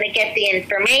Rebecca's going to get the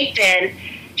information.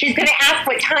 She's going to ask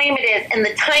what time it is, and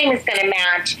the time is going to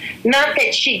match, not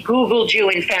that she Googled you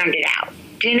and found it out.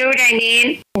 Do you know what I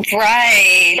mean?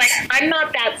 Right. Like, I'm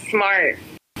not that smart.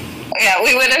 Yeah,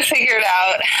 we would have figured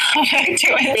out how to do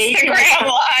Instagram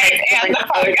Live and the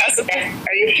podcast.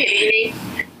 Are you kidding me?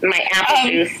 My apple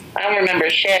juice. I don't remember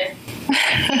shit.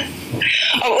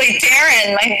 Oh, wait,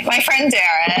 Darren, my friend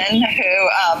Darren, who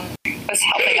was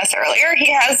helping us earlier, he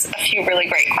has a few really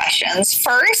great questions.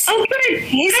 First,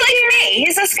 he's like me.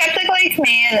 He's a skeptic like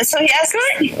me, and so he asks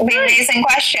amazing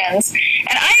questions.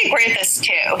 And I agree with this,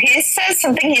 too. He says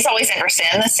something he's always interested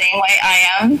in, the same way I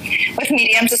am with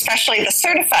mediums, especially the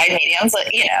certified mediums,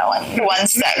 you know, and the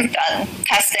ones that have done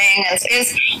testing,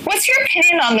 is what's your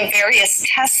opinion on the various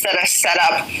tests that are set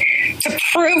up to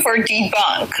prove or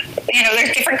debunk? You know,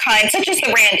 there's different kinds, such as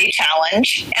the Randy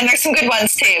Challenge, and there's some good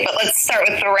ones too, but let's start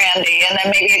with the Randy, and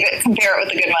then maybe compare it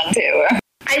with a good one too.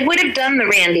 I would have done the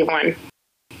Randy one.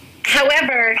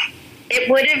 However, it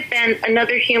would have been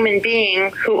another human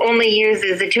being who only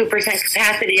uses a 2%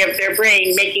 capacity of their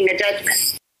brain making a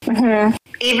judgment. Mm-hmm.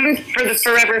 Even for the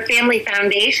Forever Family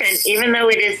Foundation, even though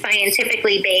it is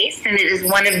scientifically based and it is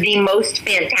one of the most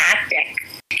fantastic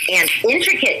and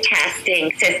intricate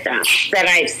testing systems that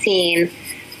I've seen,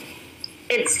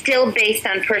 it's still based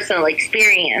on personal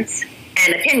experience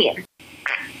and opinion.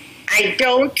 I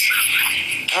don't,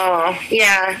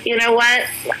 you know what?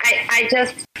 I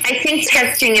think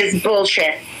testing is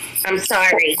bullshit. I'm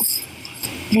sorry.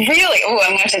 Really? Oh,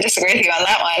 I'm going to disagree with you on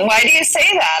that one. Why do you say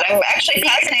that? I'm actually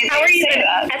fascinated. How are you going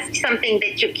to test something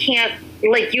that you can't,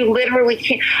 like, you literally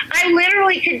can't? I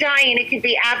literally could die and it could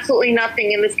be absolutely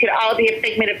nothing, and this could all be a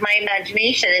figment of my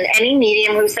imagination, and any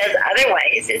medium who says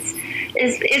otherwise is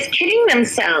kidding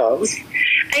themselves.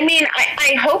 I mean,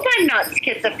 I hope I'm not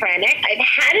schizophrenic. I've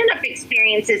had enough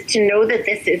experiences to know that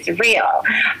this is real.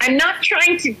 I'm not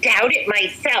trying to doubt it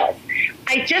myself.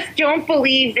 I just don't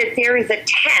believe that there is a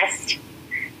test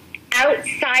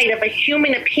outside of a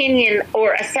human opinion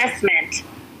or assessment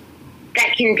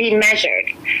that can be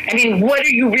measured. I mean, what are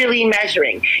you really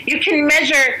measuring? You can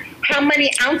measure how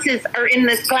many ounces are in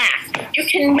this glass. You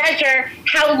can measure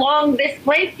how long this is.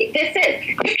 You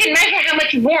can measure how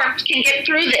much warmth can get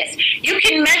through this. You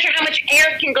can measure how much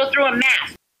air can go through a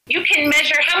mask. You can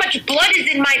measure how much blood is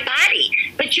in my body,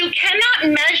 but you cannot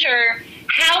measure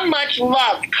how much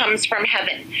love comes from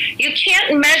heaven. You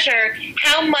can't measure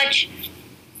how much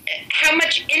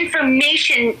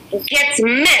information gets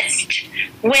missed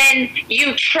when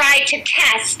you try to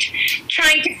test,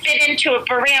 trying to fit into a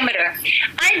parameter.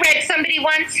 I read somebody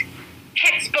once,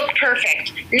 textbook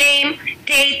perfect, name,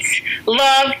 dates,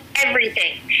 love,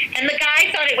 everything. And the guy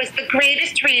thought it was the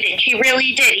greatest reading. He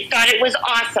really did. He thought it was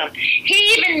awesome.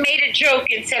 He even made a joke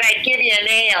and said, I'd give you an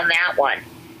A on that one.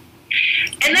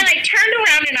 And then I turned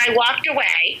around and I walked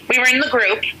away. We were in the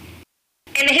group.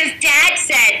 And his dad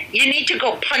said, you need to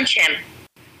go punch him.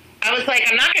 I was like,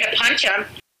 I'm not going to punch him.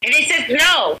 And he says,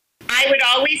 no, I would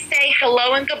always say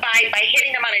hello and goodbye by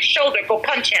hitting him on his shoulder. Go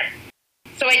punch him.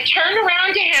 So I turn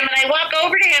around to him and I walk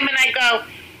over to him and I go,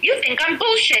 you think I'm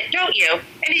bullshit, don't you?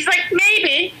 And he's like,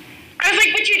 maybe. I was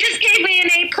like, but you just gave me an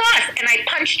A+. And I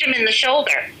punched him in the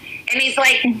shoulder. And he's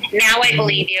like, now I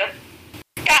believe you.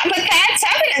 But that's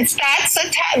evidence.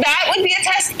 That would be a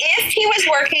test if he was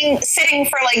sitting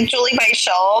for like Julie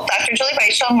Beischel, Dr. Julie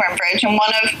Beischel in Wormbridge, and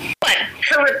one of... What,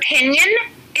 her opinion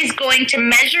is going to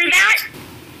measure that?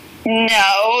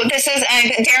 No, this is...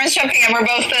 Darren's jumping in. We're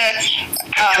both the...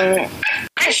 I'm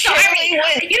sorry. You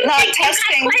not think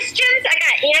testing. You got questions? I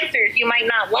got answers you might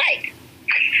not like.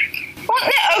 Well,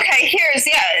 no, okay,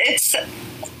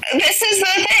 this is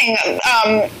the thing.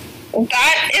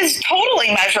 That is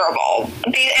totally measurable.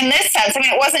 In this sense, I mean,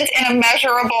 it wasn't in a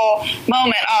measurable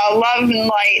moment. Love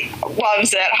and light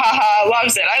loves it. Haha,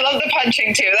 loves it. I love the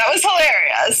punching too. That was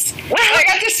hilarious. Well, I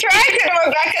got distracted and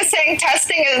Rebecca saying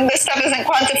testing and this stuff isn't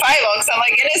quantifiable. So I'm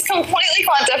like, it is completely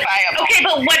quantifiable. Okay,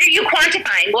 but what are you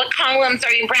quantifying? What columns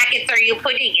are you, brackets are you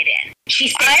putting it in? She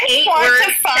said I'm 8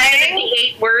 words. 7 of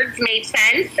the 8 words made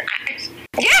sense.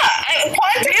 Yeah, I'm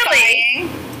quantifying. Really?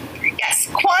 Yes,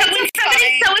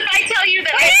 quantifying. So if I tell you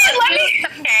that I love you, it's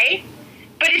okay.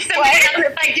 But if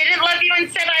I didn't love you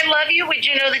and said I love you, would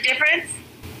you know the difference?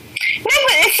 No,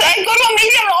 but if I go to a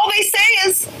medium and all they say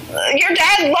is, your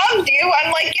dad loved you,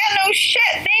 I'm like, yeah, no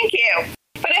shit, thank you.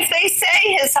 But if they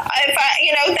say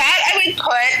that I would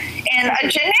put in a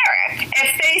generic.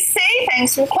 If they say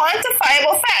things with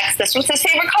quantifiable facts, this was his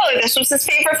favorite color, this was his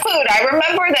favorite food, I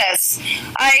remember this.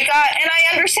 And I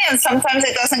understand sometimes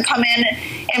it doesn't come in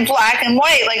black and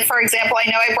white. Like, for example, I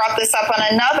know I brought this up on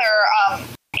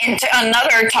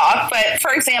another talk, but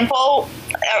for example,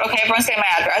 okay, everyone's getting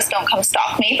my address, don't come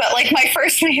stalk me, but like my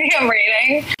first medium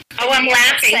reading. Oh, I'm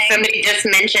laughing. Somebody just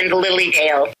mentioned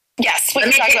Lilydale. Yes, we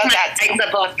can talk about that too. Let me take my legs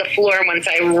up off the floor once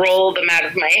I roll them out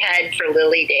of my head for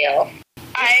Lilydale.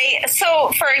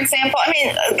 So, for example, I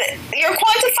mean, you're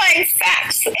quantifying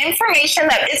facts, information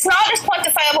that it's not as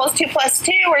quantifiable as 2 +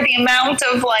 2 or the amount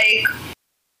of like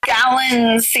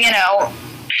gallons,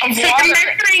 of water. You're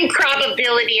measuring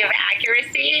probability of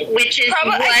accuracy, which is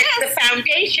what the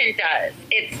foundation does.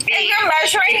 You're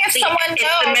measuring if someone knows.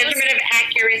 It's the measurement of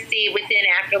accuracy within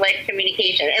afterlife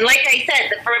communication. And like I said,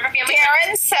 the Forever Family...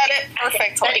 Darren said it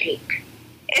perfectly.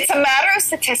 It's a matter of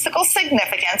statistical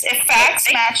significance. If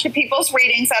facts match to people's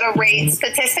readings at a rate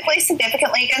statistically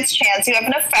significantly against chance, you have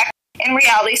an effect in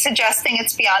reality suggesting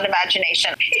it's beyond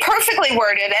imagination. Perfectly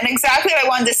worded and exactly what I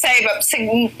wanted to say, but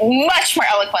much more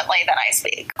eloquently than I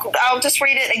speak. I'll just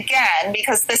read it again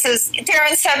because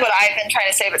Darren said what I've been trying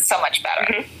to say, but so much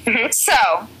better. Mm-hmm. Mm-hmm.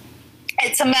 So,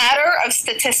 it's a matter of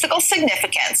statistical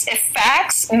significance. If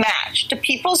facts match to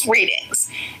people's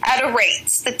readings at a rate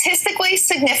statistically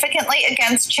significantly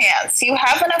against chance, you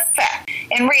have an effect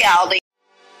in reality.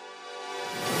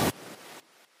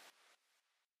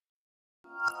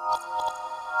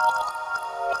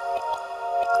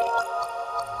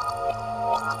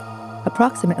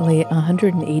 Approximately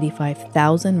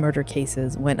 185,000 murder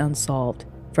cases went unsolved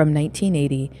from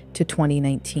 1980 to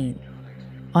 2019.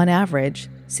 On average,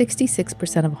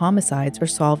 66% of homicides are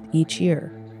solved each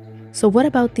year. So what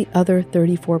about the other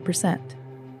 34%?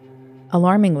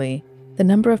 Alarmingly, the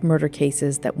number of murder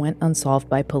cases that went unsolved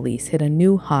by police hit a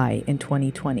new high in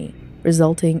 2020,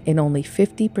 resulting in only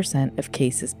 50% of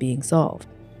cases being solved,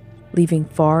 leaving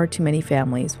far too many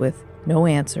families with no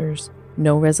answers,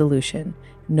 no resolution,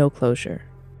 no closure.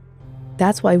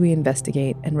 That's why we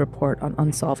investigate and report on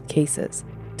unsolved cases,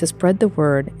 to spread the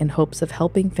word in hopes of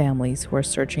helping families who are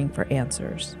searching for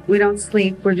answers. We don't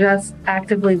sleep. We're just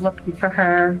actively looking for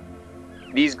her.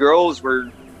 These girls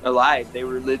were alive. They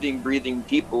were living, breathing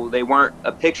people. They weren't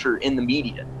a picture in the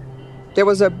media. There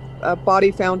was a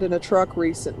body found in a truck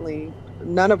recently.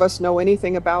 None of us know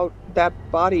anything about that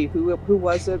body. Who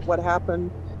was it? What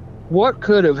happened? What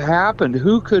could have happened?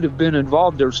 Who could have been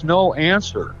involved? There's no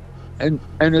answer. And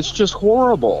it's just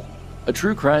horrible. A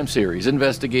true crime series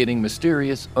investigating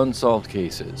mysterious, unsolved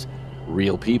cases.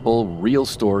 Real people, real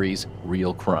stories,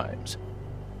 real crimes.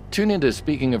 Tune into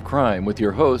Speaking of Crime with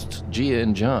your hosts, Gia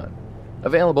and John.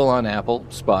 Available on Apple,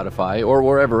 Spotify, or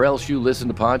wherever else you listen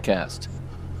to podcasts.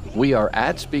 We are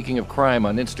at Speaking of Crime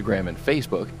on Instagram and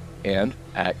Facebook, and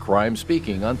at Crime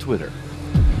Speaking on Twitter.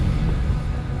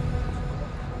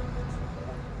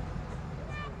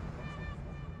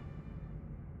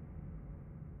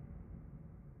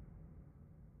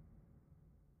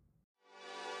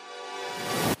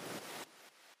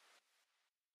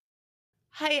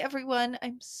 Hi everyone,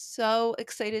 I'm so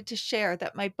excited to share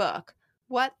that my book,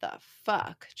 What the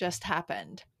Fuck Just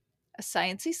Happened? A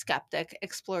Sciencey Skeptic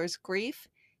Explores Grief,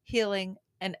 Healing,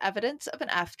 and Evidence of an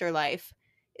Afterlife,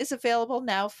 is available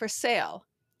now for sale.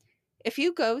 If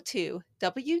you go to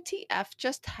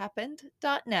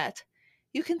WTFJustHappened.net,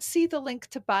 you can see the link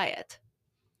to buy it.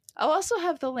 I'll also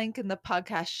have the link in the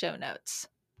podcast show notes.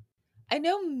 I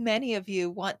know many of you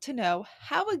want to know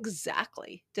how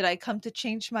exactly did I come to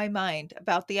change my mind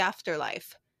about the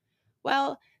afterlife?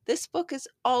 Well, this book is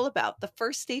all about the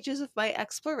first stages of my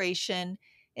exploration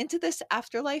into this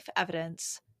afterlife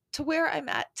evidence to where I'm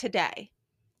at today.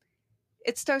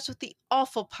 It starts with the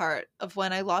awful part of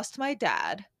when I lost my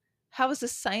dad, how as a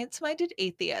science-minded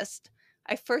atheist,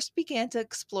 I first began to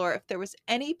explore if there was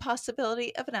any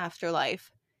possibility of an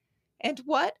afterlife, and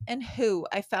what and who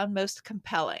I found most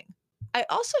compelling. I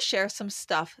also share some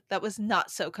stuff that was not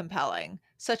so compelling,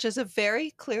 such as a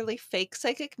very clearly fake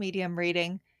psychic medium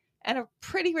reading and a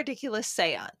pretty ridiculous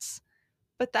seance.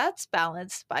 But that's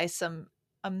balanced by some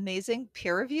amazing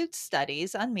peer-reviewed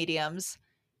studies on mediums,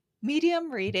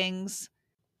 medium readings,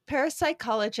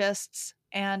 parapsychologists,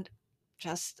 and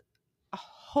just a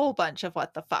whole bunch of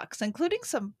what the fucks, including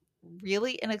some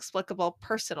really inexplicable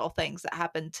personal things that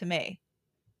happened to me.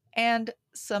 And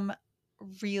some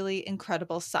really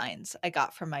incredible signs I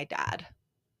got from my dad.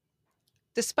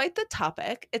 Despite the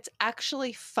topic, it's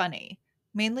actually funny,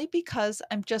 mainly because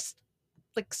I'm just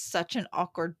like such an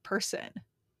awkward person.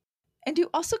 And you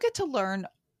also get to learn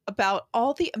about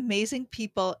all the amazing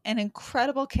people and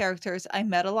incredible characters I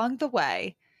met along the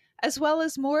way, as well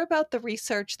as more about the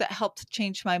research that helped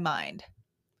change my mind.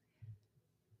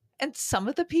 And some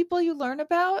of the people you learn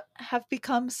about have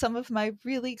become some of my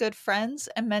really good friends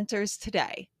and mentors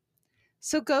today.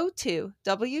 So go to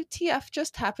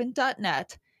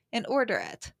WTFJustHappened.net and order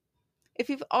it.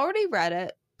 If you've already read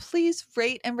it, please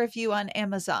rate and review on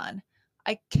Amazon.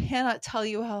 I cannot tell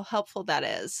you how helpful that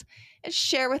is. And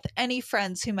share with any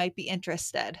friends who might be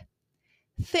interested.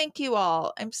 Thank you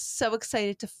all. I'm so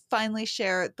excited to finally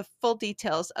share the full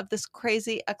details of this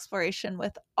crazy exploration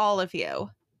with all of you.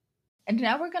 And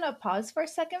now we're going to pause for a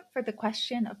second for the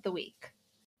question of the week.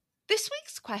 This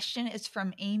week's question is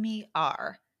from Amy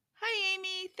R. Hi,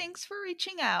 Amy. Thanks for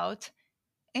reaching out.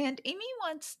 And Amy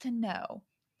wants to know,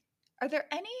 are there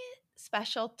any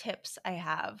special tips I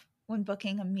have when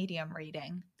booking a medium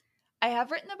reading? I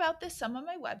have written about this some on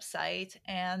my website,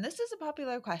 and this is a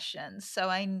popular question, so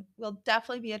I will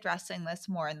definitely be addressing this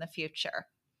more in the future.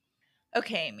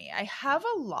 Okay, Amy, I have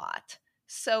a lot,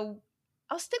 so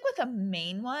I'll stick with a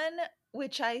main one,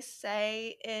 which I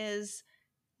say is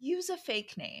use a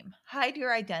fake name, hide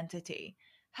your identity,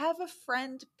 have a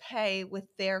friend pay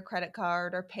with their credit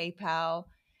card or PayPal,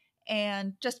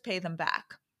 and just pay them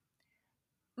back.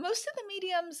 Most of the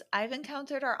mediums I've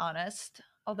encountered are honest,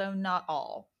 although not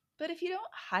all. But if you don't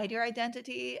hide your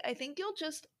identity, I think you'll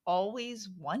just always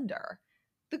wonder.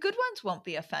 The good ones won't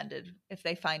be offended if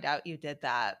they find out you did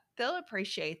that. They'll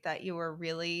appreciate that you were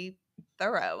really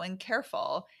thorough and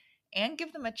careful and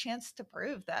give them a chance to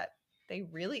prove that they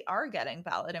really are getting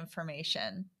valid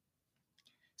information.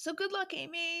 So good luck,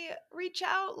 Amy. Reach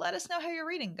out. Let us know how your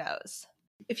reading goes.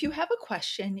 If you have a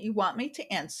question you want me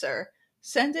to answer,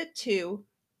 send it to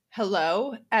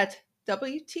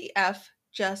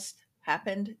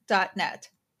hello@wtfjusthappened.net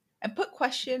and put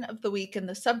question of the week in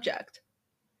the subject.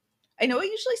 I know I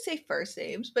usually say first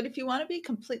names, but if you want to be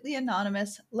completely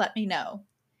anonymous, let me know.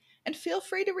 And feel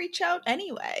free to reach out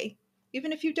anyway,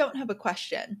 even if you don't have a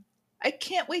question. I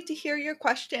can't wait to hear your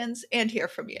questions and hear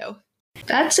from you.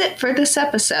 That's it for this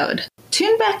episode.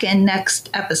 Tune back in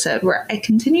next episode where I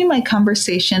continue my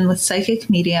conversation with psychic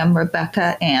medium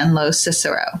Rebecca Ann Lowe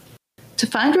Cicero. To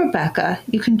find Rebecca,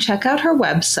 you can check out her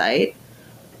website,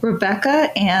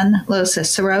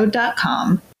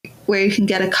 RebeccaAnnLoweCicero.com, where you can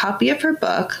get a copy of her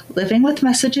book, Living with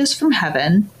Messages from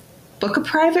Heaven, book a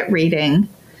private reading,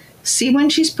 see when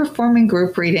she's performing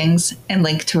group readings, and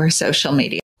link to her social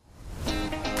media.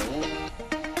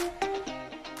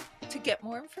 To get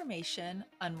more information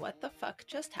on what the fuck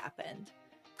just happened,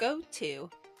 go to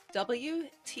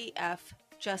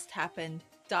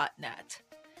WTFJustHappened.net.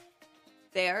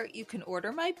 There, you can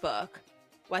order my book,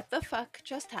 What the Fuck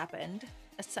Just Happened?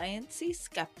 A Sciencey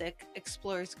Skeptic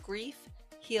Explores Grief,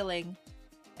 Healing,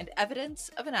 and Evidence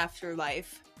of an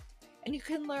Afterlife. And you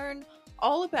can learn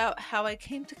all about how I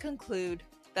came to conclude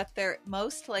that there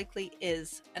most likely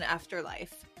is an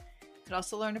afterlife. You can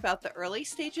also learn about the early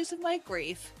stages of my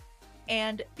grief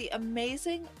and the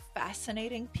amazing,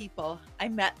 fascinating people I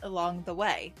met along the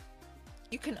way.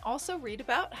 You can also read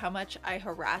about how much I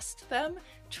harassed them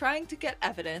trying to get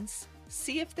evidence,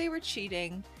 see if they were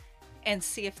cheating, and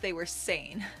see if they were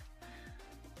sane.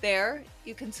 There,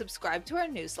 you can subscribe to our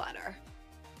newsletter.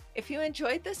 If you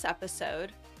enjoyed this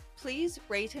episode, please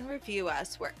rate and review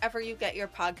us wherever you get your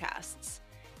podcasts.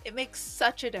 It makes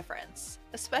such a difference,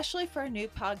 especially for a new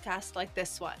podcast like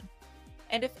this one.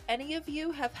 And if any of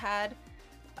you have had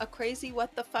a crazy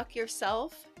what the fuck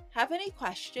yourself, have any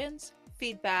questions,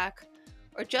 feedback,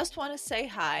 or just want to say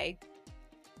hi,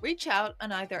 reach out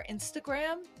on either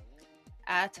Instagram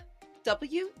at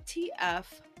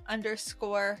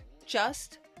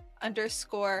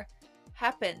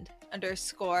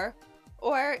WTF_just_happened_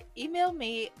 or email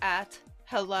me at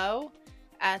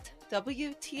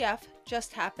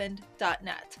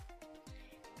hello@WTFJustHappened.net.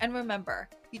 And remember,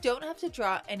 you don't have to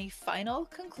draw any final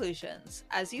conclusions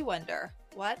as you wonder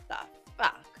what the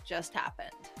fuck just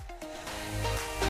happened.